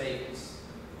Hertz and Avis.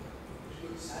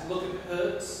 Look at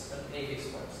Hertz and Avis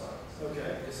websites.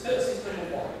 Okay. Because Hertz is number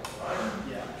 1, right?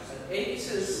 Yeah. And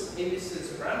Avis's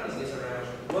branding is around,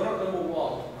 we're not number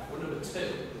 1, we're number 2.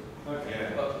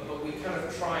 Okay. But we kind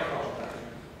of try hard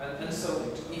that. And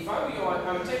so if I were you,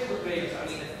 I would take a look at Avis. I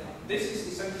mean, this is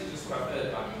essentially just what I've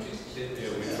heard back, which is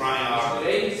we try hard.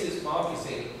 But Avis's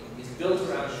marketing is built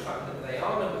around the fact that they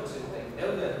are number 2, they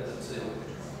know they're number 2,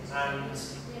 and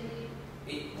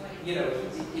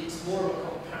it's more of a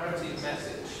comparative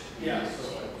message. Yeah.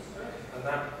 And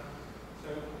that. So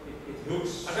it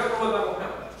looks. I don't know whether that will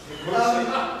help.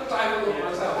 I haven't looked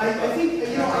myself. I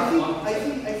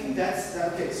think that's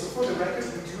okay. So for the record,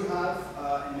 we do have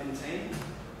and maintain,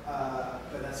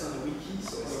 but that's on the wiki,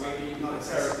 so it's not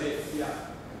imperative. Yeah.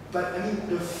 But I mean,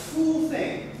 the full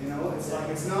thing, you know, it's like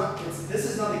this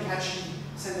is not a catchy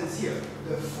sentence here.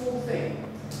 The full thing,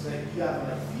 like you have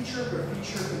like feature per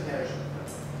feature comparison,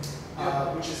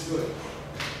 which is good.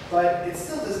 But it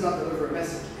still does not deliver a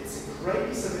message. It's a great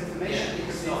piece of information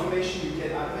because the information you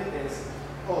get out of it is,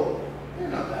 oh, they're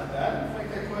not that bad. In fact,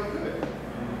 they're quite good.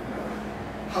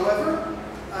 However,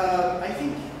 I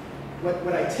think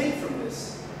what I take from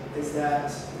this is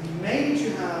that we may need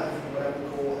to have what I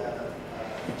would call a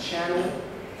channel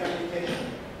communication.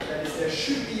 That is, there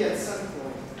should be at some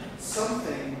point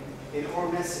something in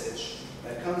our message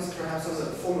that comes perhaps as a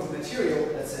form of material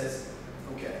that says,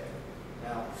 okay,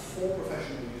 now for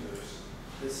professional users,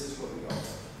 this is what we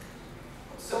offer.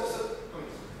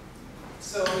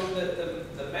 So I mean,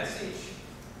 the message,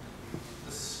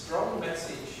 the strong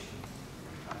message,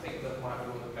 I think that might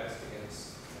work the best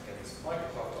against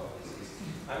Microsoft Office is,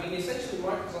 I mean, essentially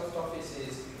Microsoft Office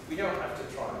is, we don't have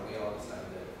to try, we understand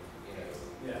that,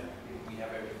 you know, we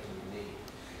have everything we need.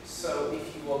 So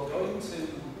if you are going to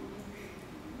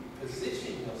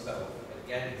position yourself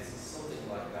against something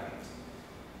like that,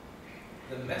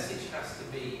 the message has to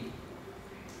be,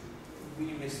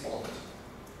 we respond.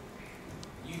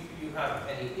 You have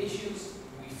any issues,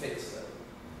 we fix them.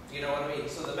 Do you know what I mean?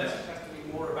 So the message has to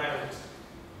be more about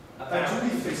do we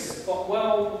fix it?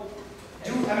 Well, I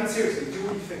mean, seriously, do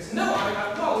we fix it? No,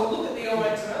 well, look at the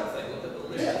OXML thing, look at the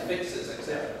list of fixes,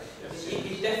 etc.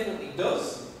 It definitely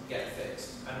does get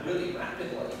fixed, and really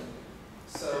rapidly.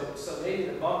 So maybe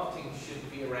the marketing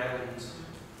should be around,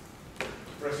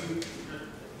 whereas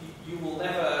you will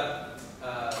never,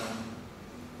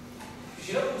 because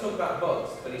you don't want to talk about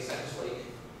bugs, but essentially,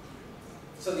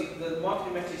 so the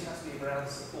marketing message has to be around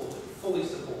supported, fully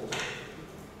supported.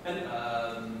 And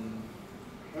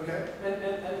okay.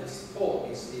 And the support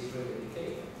is really the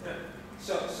key. Yeah.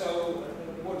 So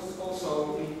what's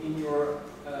also in your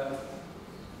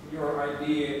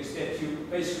idea is that you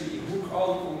basically hook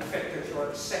all the factors or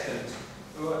the second.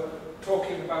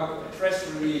 Talking about press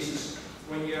releases,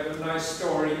 when you have a nice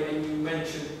story and you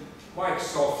mention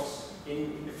Microsoft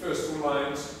in the first 2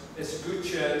 lines, there's a good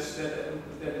chance that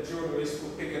a journalist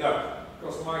will pick it up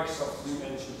because Microsoft is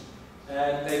mentioned.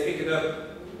 And they pick it up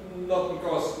not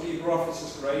because LibreOffice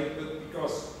is great, but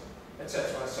because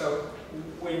etc. So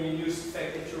when you use the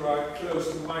fact that you are close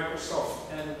to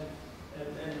Microsoft and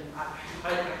I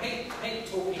hate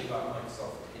talking about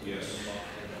Microsoft in marketing.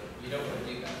 You don't want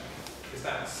to do that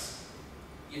because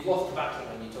you've lost the battle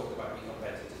when you talk about your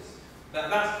competitors.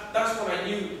 That's when I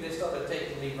knew they started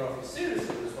taking LibreOffice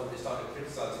seriously, was when they started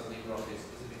criticizing LibreOffice,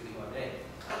 specifically my name.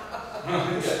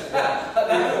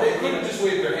 They couldn't just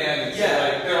wave their hand and say,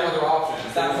 like, there are other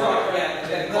options. That's right, yeah.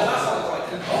 That's like,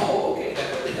 oh, okay,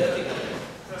 they're really hurting them.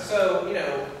 So,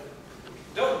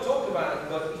 don't talk about it,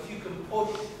 but if you can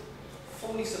push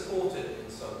fully supported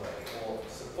in some way, or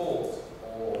support,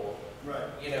 or,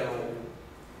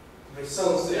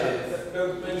 responsive.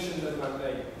 Don't mention the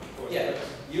name, of course. Yeah.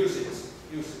 Use it.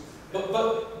 But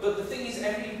the thing is,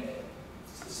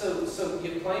 so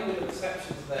you're playing with the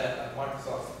perceptions there of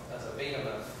Microsoft as a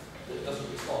behemoth that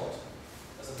doesn't respond,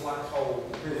 as a black hole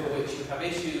for which you have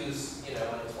issues, and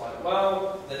it's like,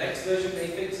 well, the next version may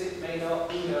fix it, may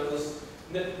not, who knows.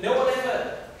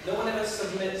 No one ever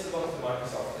submits a bug to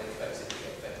Microsoft and expects it to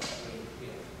get fixed. I mean,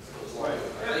 it's like it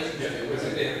was a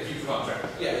huge contract.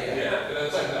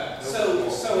 That's like that. So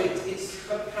it's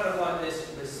kind of like this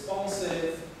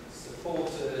responsive,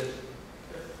 supported,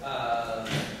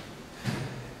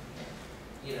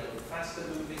 faster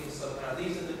moving somehow.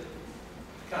 These are the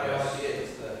kind of ideas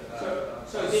that.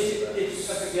 So did you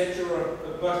ever get your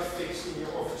bug fixed in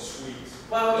your Office suite?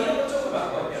 Well, you don't want to talk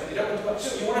about bugs. You don't want to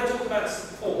talk. You want to talk about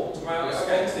support. Right.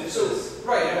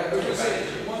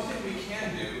 One thing we can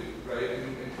do, right, in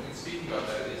speaking about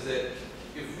that, is that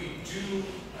if we do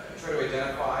try to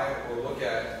identify or look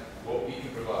at what we can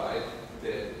provide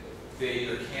that they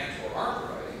either can't or aren't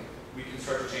providing, we can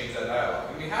start to change that dialogue.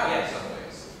 And we have in some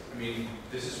ways. I mean,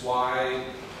 this is why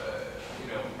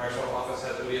Microsoft Office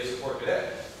has ODF support today.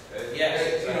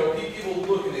 People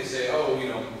look and they say, oh,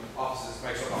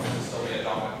 Microsoft Office is still a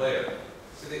dominant player.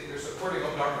 So they're supporting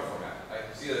open document format. I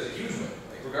see that as a huge win.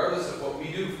 Like, regardless of what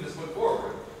we do from this point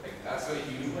forward, that's a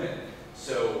huge win.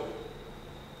 So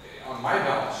on my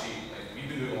balance sheet, we've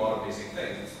been doing a lot of amazing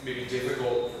things. It's maybe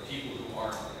difficult for people who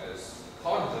aren't as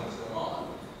cognizant of what's going on.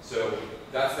 So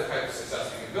that's the type of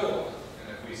success we can build on. And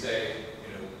if we say,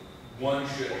 one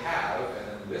should have, and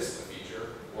then list the feature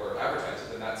or advertise it,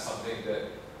 then that's something that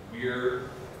we're,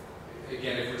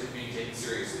 again, if we're being taken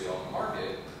seriously on the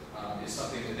market, is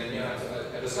something that then you have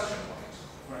a discussion point.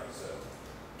 Right. So,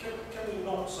 can we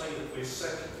not say that we're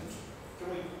second? Can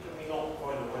we not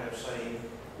find a way of saying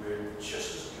we're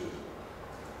just as good?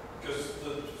 Because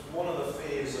one of the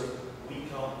fears of we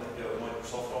can't let go of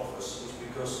Microsoft Office is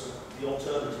because the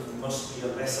alternative must be a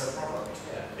lesser product.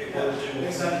 It won't do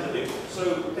exactly. So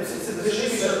there's an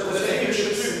image of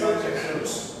two poker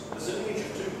hands. There's an image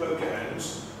of two poker hands.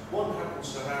 One happens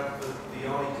to have the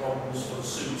icons for the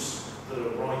suits that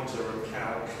are writer and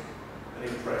calc and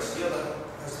impress. The other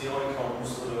has the icons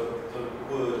that are the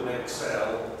Word and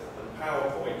Excel and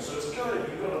PowerPoint. So it's kind of,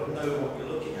 you've got to know what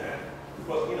you're looking at.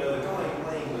 But the guy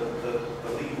playing the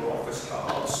LibreOffice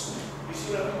cards, you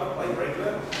see, I play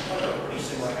regular. I don't release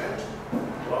in my hand,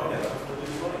 but I never have to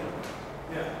lose money.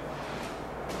 Yeah.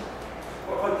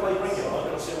 Well, I play regular. I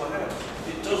don't see my hand.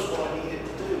 It does what I need it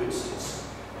to do.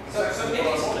 So maybe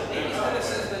instead of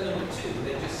saying the number 2,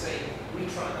 they just say we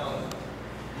try hard.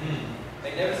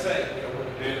 They never say they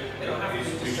don't have to We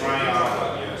just try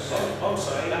hard, yes. I'm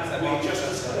saying we're just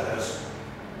as good as.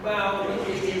 Well, you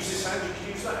can use this hand, you can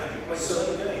use that hand, you play the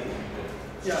same game.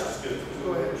 Just as good. Go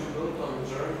ahead. To build on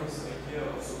Jeremy's idea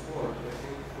of support, I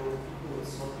think for people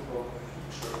it's not about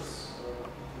features,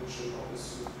 which an office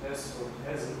has or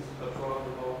hasn't, but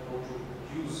rather about how to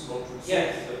use, how to solve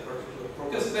that particular problem.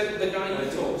 Because the guy you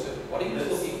talked to, what he was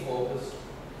looking for was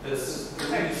this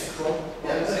really strong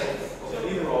concept of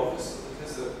LibreOffice that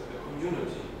has a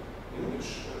community. in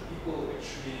which people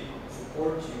actually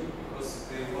support you because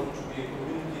they want to be a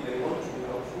community, they want to be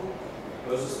helpful,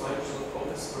 versus Microsoft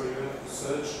Office where you have to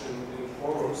search in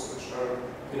forums which are,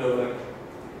 like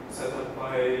set up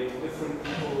by different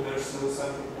people, there's no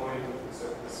central point of the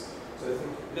service. So I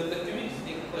think the community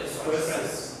thing plays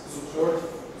support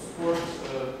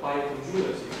by a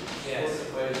community, yes.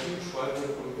 supported by a huge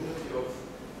vibrant community of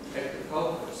active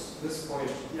helpers. This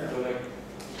point,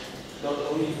 not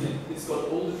only it's got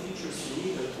all the features you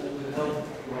need and all the help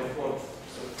you might want.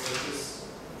 So for this,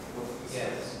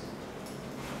 yes.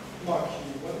 Mark,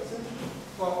 what is it?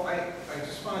 Well, I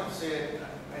just wanted to say,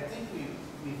 I think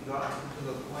we've gotten to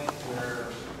the point where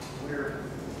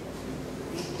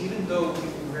even though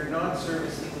we're not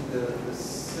servicing the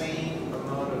same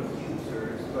amount of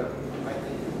users, but I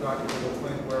think we've gotten to the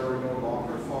point where we're no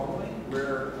longer following,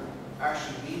 we're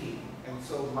actually leading. And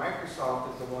so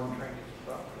Microsoft is the one trying to keep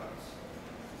up with us.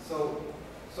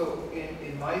 So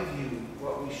in my view,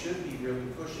 what we should be really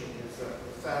pushing is the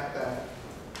fact that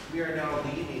we are now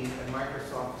leading and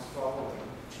Microsoft is following.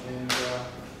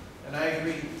 And I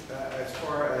agree as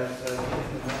far as getting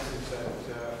the message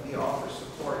that we offer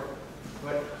support.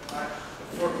 But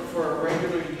for a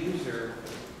regular user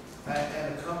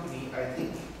and a company, I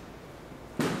think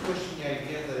pushing the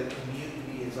idea that a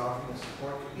community is offering the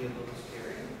support could be a little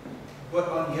scary. But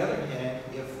on the other hand,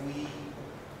 if we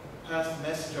pass the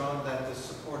message on that the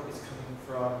support is coming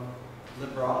from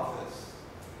LibreOffice,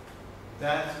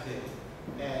 that's big.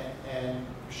 And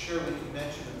sure, we can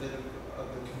mention a bit of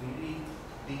the community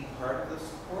being part of the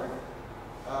support,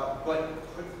 but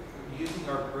using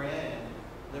our brand,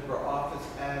 LibreOffice,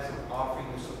 as offering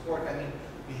the support. I mean,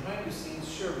 behind the scenes,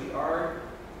 sure, we are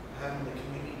having the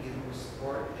community giving the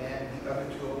support and the other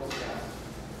tools,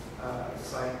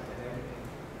 site and everything.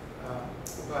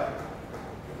 But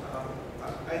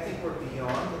I think we're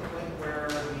beyond the point where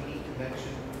we need to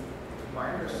mention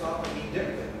Microsoft. I mean,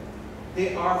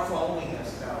 they are following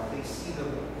us now. They see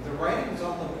the writing's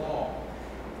on the wall.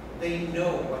 They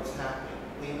know what's happening.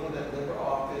 They know that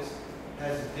LibreOffice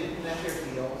has bitten at their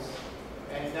heels,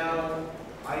 and now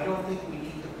I don't think we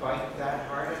need to bite that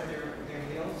hard at their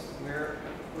heels.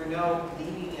 We're now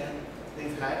leading in.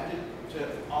 They've had to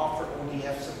offer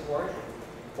ODF support.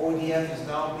 ODF is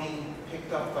now being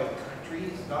picked up by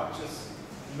countries, not just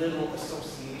little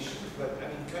associations, but I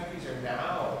mean countries are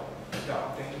now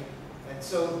adopting. And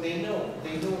so they know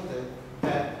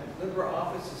that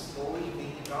LibreOffice is slowly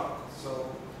being adopted.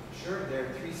 So sure, their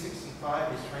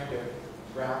 365 is trying to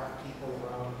wrap people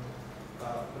around,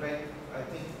 but I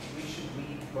think we should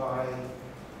lead by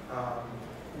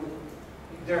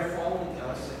they're following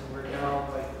us, and we're now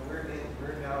the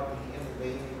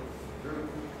innovative group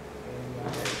in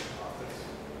Office.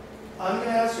 I'm going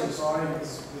to ask you, I'm sorry,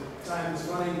 because the time is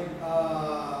running.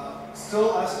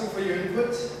 Still asking for your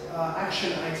input.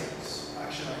 Action items.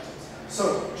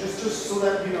 So just so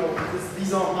that you know,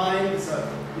 these aren't mine.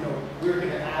 We're going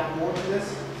to add more to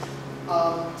this.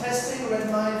 Testing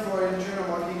Redmine for internal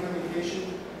marketing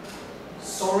communication.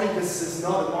 Sorry, this is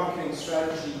not a marketing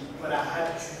strategy, but I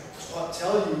had to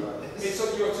tell you about this. It's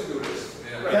on your to-do list.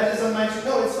 Yeah. Right. That is on my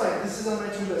no, it's fine. This is on my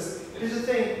to-do list. Here's the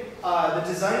thing: the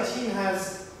design team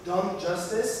has done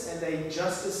justice, and they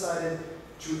just decided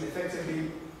to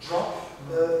effectively drop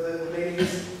the mailing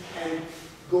list and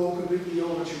go completely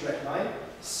over to Redmine.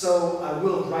 So I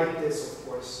will write this, of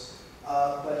course,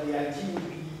 but the idea would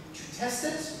be to test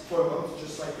it for a month,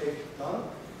 just like they've done,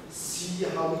 see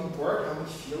how we work, how we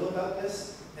feel about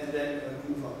this, and then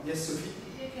move on. Yes, Sophie?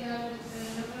 You can have an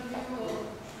overview of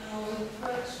how it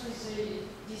works with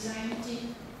the design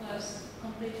team was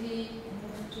completely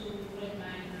moved to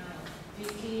Redmine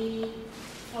wiki,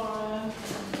 forum, and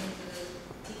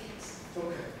tickets.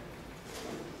 Okay.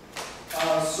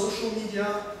 Social media.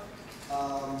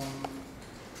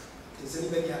 Does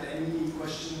anybody have any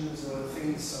questions or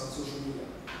things on social media?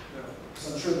 No.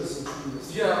 So I'm sure there's some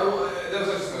clues. Yeah, well, that was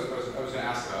actually another question I was going to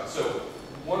ask about. So,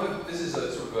 this is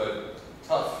a sort of a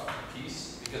tough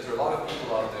piece because there are a lot of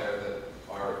people out there that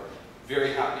are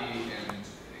very happy and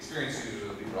experienced users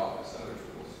of LibreOffice and other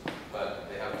tools, but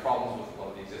they have problems with a lot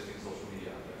of the existing social media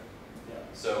out there. Yeah.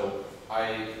 So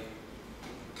I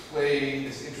play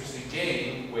this interesting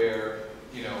game where,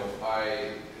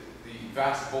 the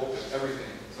vast bulk of everything,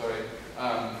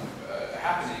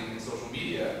 happening in social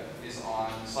media is on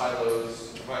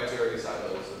proprietary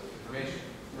silos of information.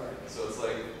 Right. So it's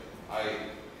like,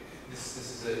 this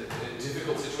is a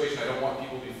difficult situation. I don't want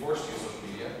people to be forced to use social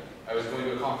media. I was going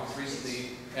to a conference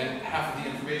recently, and half of the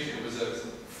information, it was a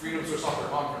Freedom Source Software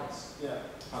conference. Yeah.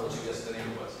 I'll let you guess what the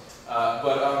name was.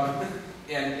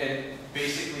 And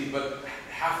basically, but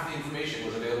half of the information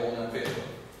was available only on Facebook.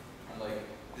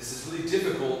 this is really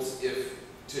difficult if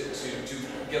to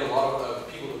get a lot of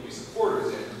people to be supporters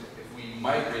in if we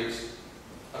migrate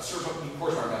a certain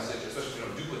portion of our message, especially if we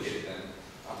don't duplicate it then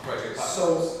on proprietary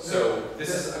platforms. So this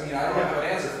is, I mean, I don't have an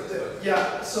answer for this. But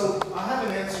yeah, so I have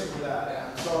an answer for that. Yeah.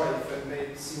 I'm sorry if it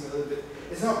may seem a little bit,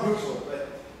 it's not brutal, but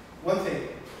one thing,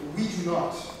 we do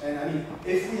not, and I mean,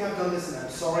 if we have done this, and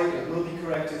I'm sorry, it will be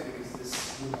corrected because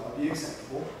this will not be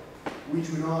acceptable, we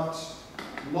do not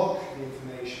lock the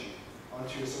information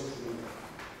onto your social media.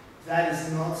 That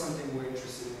is not something we're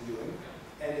interested in doing.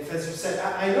 And if, as you said,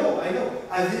 I know. I don't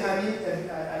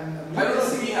know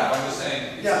if we have. I'm just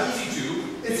saying it's easy to.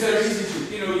 It's very easy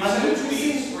to. You know, you send a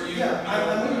tweet where you.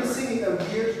 I'm noticing a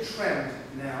weird trend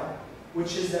now,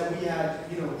 which is that we had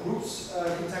groups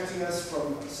contacting us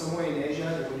from somewhere in Asia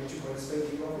that wanted to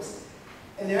participate in the office,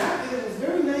 and they had a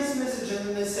very nice message, and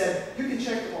then they said you can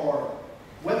check our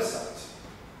website,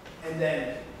 and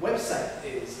then website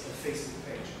is a Facebook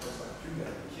page. I was like, you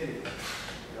gotta be kidding me,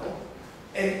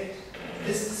 And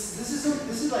this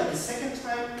is like the second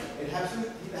time it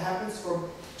happens from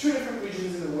 2 different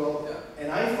regions in the world,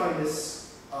 and I find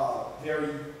this very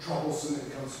troublesome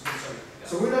and concerning.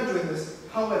 So we're not doing this.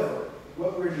 However,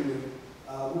 what we're doing,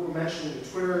 we were mentioning the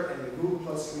Twitter and the Google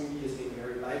Plus community as being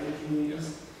very lively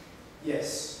communities.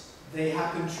 Yes, they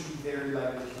happen to be very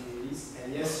lively communities,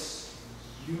 and yes,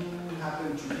 you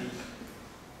happen to be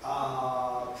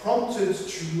prompted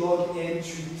to log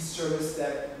into these services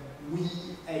that we,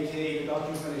 aka the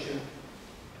Document Foundation,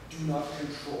 do not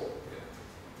control.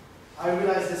 I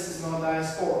realize this is not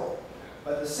diaspora,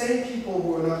 but the same people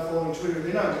who are not following Twitter,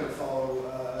 they're not going to follow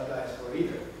diaspora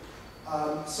either.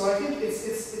 So I think it's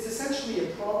essentially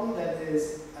a problem that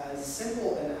is as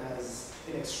simple and as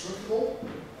inextricable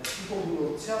as people who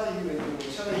will tell you and who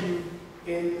will tell you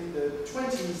in the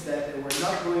 20s that they were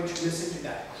not going to listen to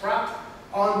that crap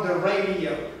on the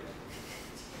radio.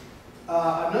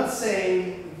 I'm not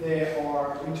saying there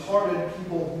are retarded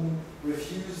people who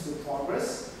refuse the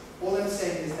progress. All I'm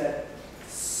saying is that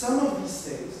some of these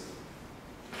things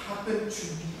happen to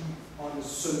be on the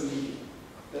social media.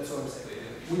 That's what I'm saying.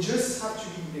 We just have to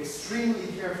be extremely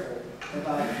careful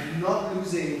about not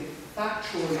losing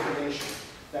factual information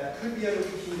that could be on the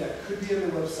wiki, that could be on the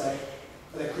website,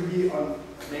 that could be on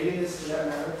mailing list for that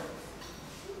matter.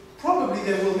 Probably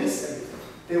they will miss everything.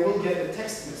 They will get a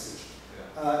text message.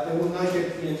 They will not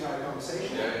get the entire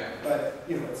conversation. But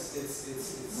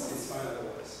it's fine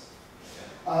otherwise.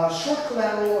 Short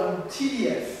collateral on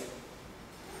TDF.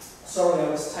 Sorry, I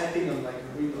was typing on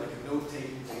really like a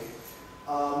note-taking thing.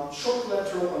 Short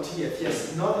collateral on TDF.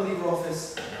 Yes, not a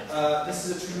LibreOffice. This is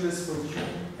a to-do list for you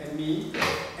and me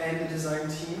and the design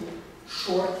team.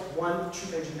 Short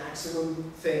 1-2-page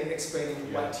maximum thing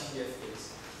explaining what TDF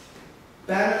is.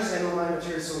 Banners and online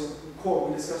materials. So, core,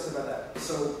 we discussed about that.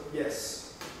 So,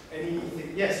 yes.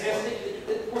 Anything? Yes.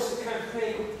 It was a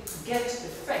campaign Get the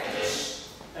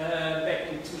Facts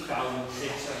back in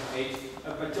 2006 and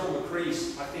 2008 by John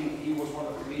McCrease. I think he was one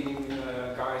of the leading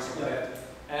guys on that.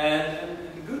 And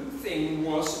the good thing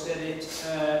was that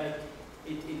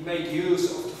it made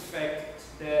use of the fact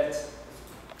that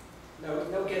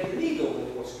no get legal.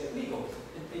 It was get legal.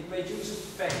 It made use of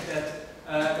the fact that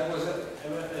there was a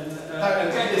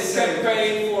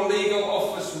campaign for legal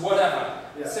office, whatever.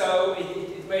 Yeah. So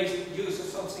it made use of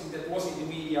something that was in the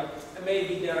media, and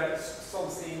maybe there is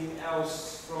something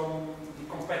else from the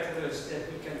competitors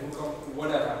that we can hook up,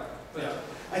 whatever. But yeah.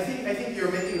 I think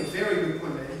you're making a very good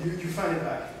point. You find it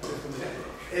back.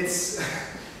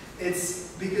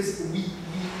 It's because we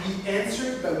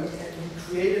answered, but we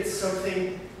created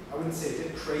something. I wouldn't say a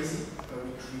bit crazy, but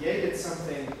we created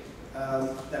something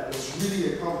that was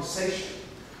really a conversation,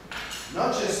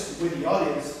 not just with the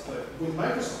audience, but with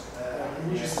Microsoft.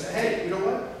 And we just said, hey, you know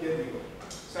what? Get legal.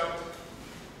 So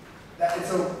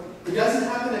it doesn't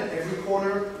happen at every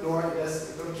corner, nor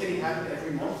does it happen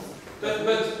every month.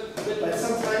 But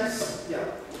sometimes, yeah.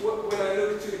 When I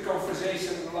looked to the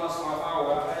conversation in the last half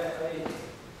hour, I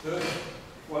heard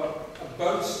a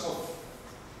bunch of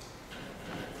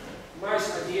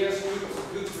nice ideas,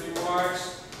 good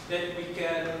remarks that we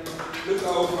can look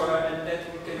over and that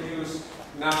we can use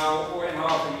now or in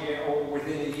half a year or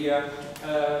within a year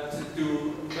to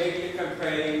do maybe a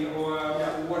campaign or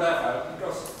whatever.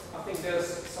 Because I think there's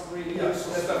some really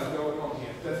useful stuff going on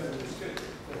here. Definitely, it's good.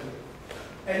 Definitely.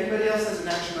 Anybody else has an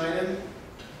action item?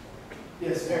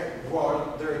 Yes, there.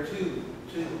 Well, there are two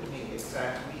things.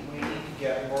 Exactly. We need to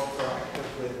get more proactive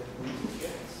with booth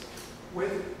kits.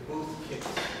 With booth kits.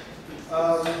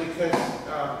 Because,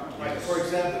 like for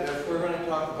example, if we're going to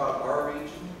talk about our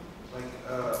region, like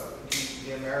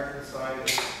the American side,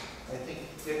 I think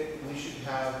that we should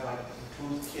have like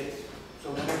booth kit So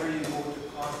whenever you go to a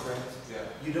conference,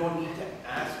 you don't need to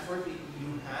ask for it,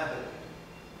 you have it.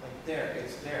 Like there,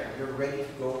 it's there. You're ready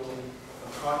to go to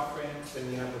a conference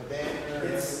and you have a banner.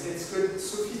 It's good.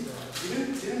 Sophie,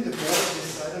 didn't the board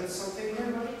decide on something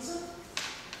here?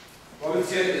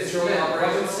 Robinson is fully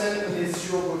operational. Robinson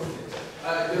is your book.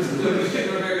 The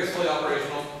Kingdom of America is fully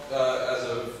operational as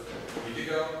of a week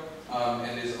ago,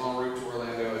 and is en route to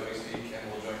Orlando as we speak, and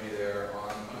we'll join you there on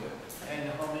Monday. And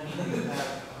how many do you have?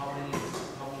 How many book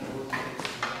tickets do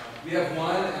you have? We have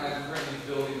one, and I'm currently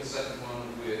building the second one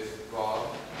with Rob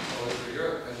all over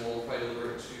Europe, and we'll probably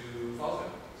deliver it to Fosno.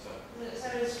 So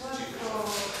there's one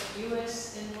for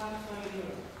US and one for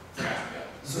Europe. yeah.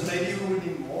 So maybe we would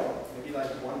need more. Maybe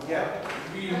like one. Yeah.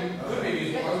 We could maybe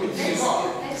use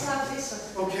one. Let's have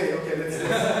this one. Okay, let's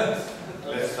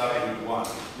Let's start with one.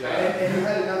 And you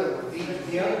had another one.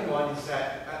 The other one is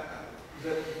that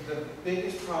the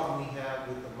biggest problem we have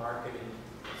with the marketing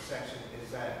section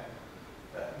is that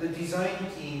the design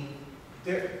team,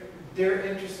 they're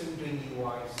interested in doing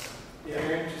UI stuff.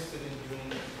 They're interested in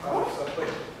doing other stuff, but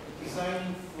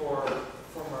designing for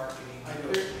marketing,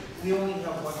 we only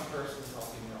have one person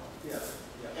helping out.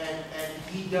 And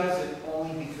he does it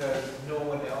only because no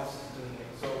one else is doing it.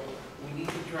 So we need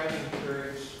to try to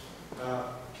encourage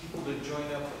people to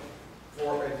join up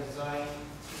for a design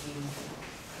team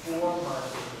for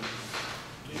marketing.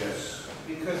 Yes.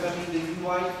 Because I mean the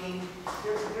UI team,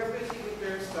 they're busy with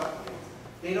their stuff.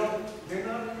 They're not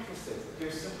interested.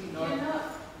 They're simply not. Do you know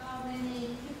how many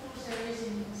people there is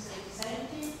in the design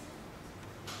team?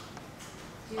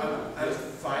 Do you know?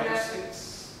 5 or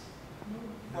 6.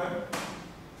 One?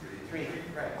 3.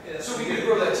 Right. So we could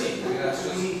grow that team. That's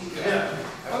just,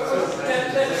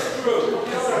 That's true. On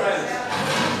the other hand,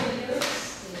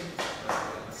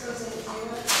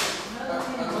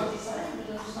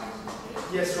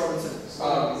 Yes, Robinson.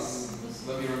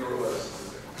 let me remember what it was.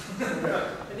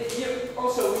 and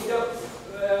also we don't.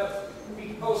 We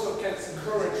also can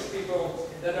encourage people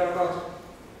that are not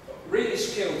really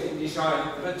skilled in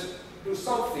design, but do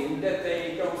something that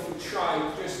they don't feel shy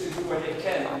just to do what they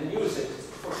can and use it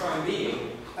for time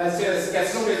being. As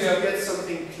long as you get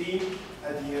something clean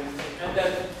at the end. And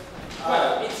then,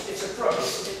 well, it's a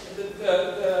process.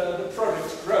 The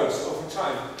product grows over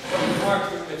time. From the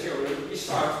marketing material, we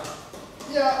start.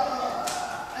 Yeah,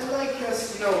 I like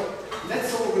us,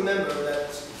 let's all remember that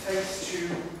thanks to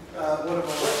one of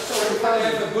our... So if I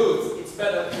have a booth, it's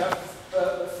better to have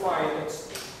a flyer that's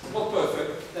not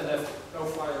perfect than have no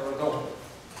flyer at all.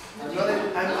 I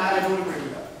don't agree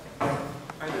with that.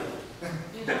 I know.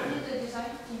 You don't need the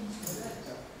design teams for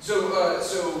that.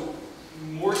 So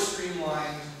more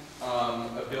streamlined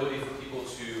ability for people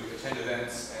to attend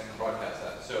events and broadcast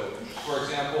that. So, for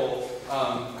example,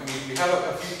 we have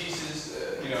a few pieces,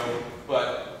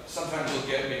 but sometimes you'll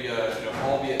get maybe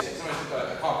sometimes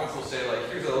a conference will say like,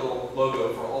 here's a little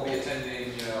logo for all be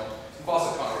attending,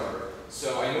 FOSSACon or whatever.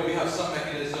 So I know we have some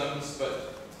mechanisms,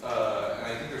 but and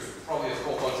I think there's probably a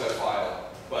couple bugs that file,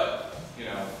 but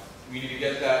we need to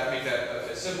get that, make that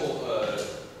a simple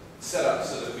setup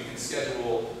so that we can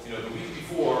schedule, the week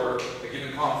before a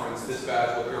given conference, this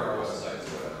badge will appear on our websites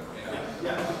or whatever.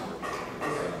 Yeah.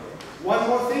 Okay. One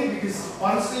more thing, because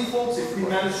honestly, folks, if we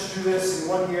manage to do this in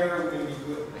 1 year, we're going to be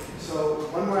good. So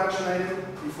one more action item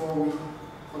before we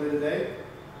call it a day.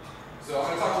 So I'm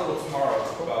going to talk a little tomorrow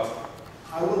about.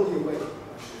 I will be away,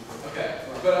 actually. Okay,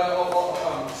 but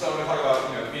so I'm going to talk about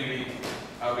community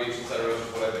outreach, etc., which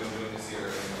is what I've been doing this year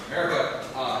in America,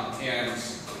 and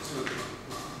sort of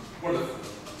one of the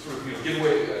giving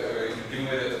away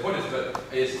the point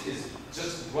is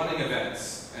just running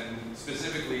events. And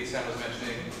specifically, Sam was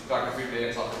mentioning Dr. Freedom Day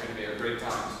and Soccer Freedom Day are great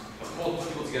times to pull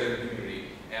people together in the community.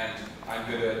 And I'm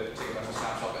going to take a mental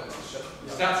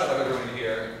snapshot of everyone in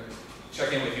here,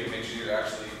 check in with you, make sure you're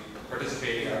actually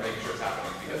participating and making sure it's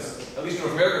happening. Because at least in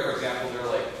North America, for example, there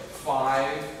are like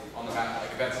 5 on the map,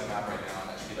 like events on the map right now, and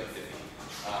that should be like 50.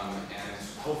 And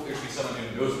hopefully there should be someone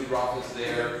who knows the office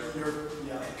there,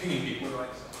 pinging people.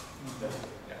 Right? So,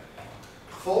 yeah.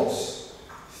 Folks,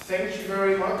 thank you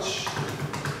very much.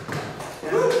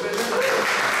 And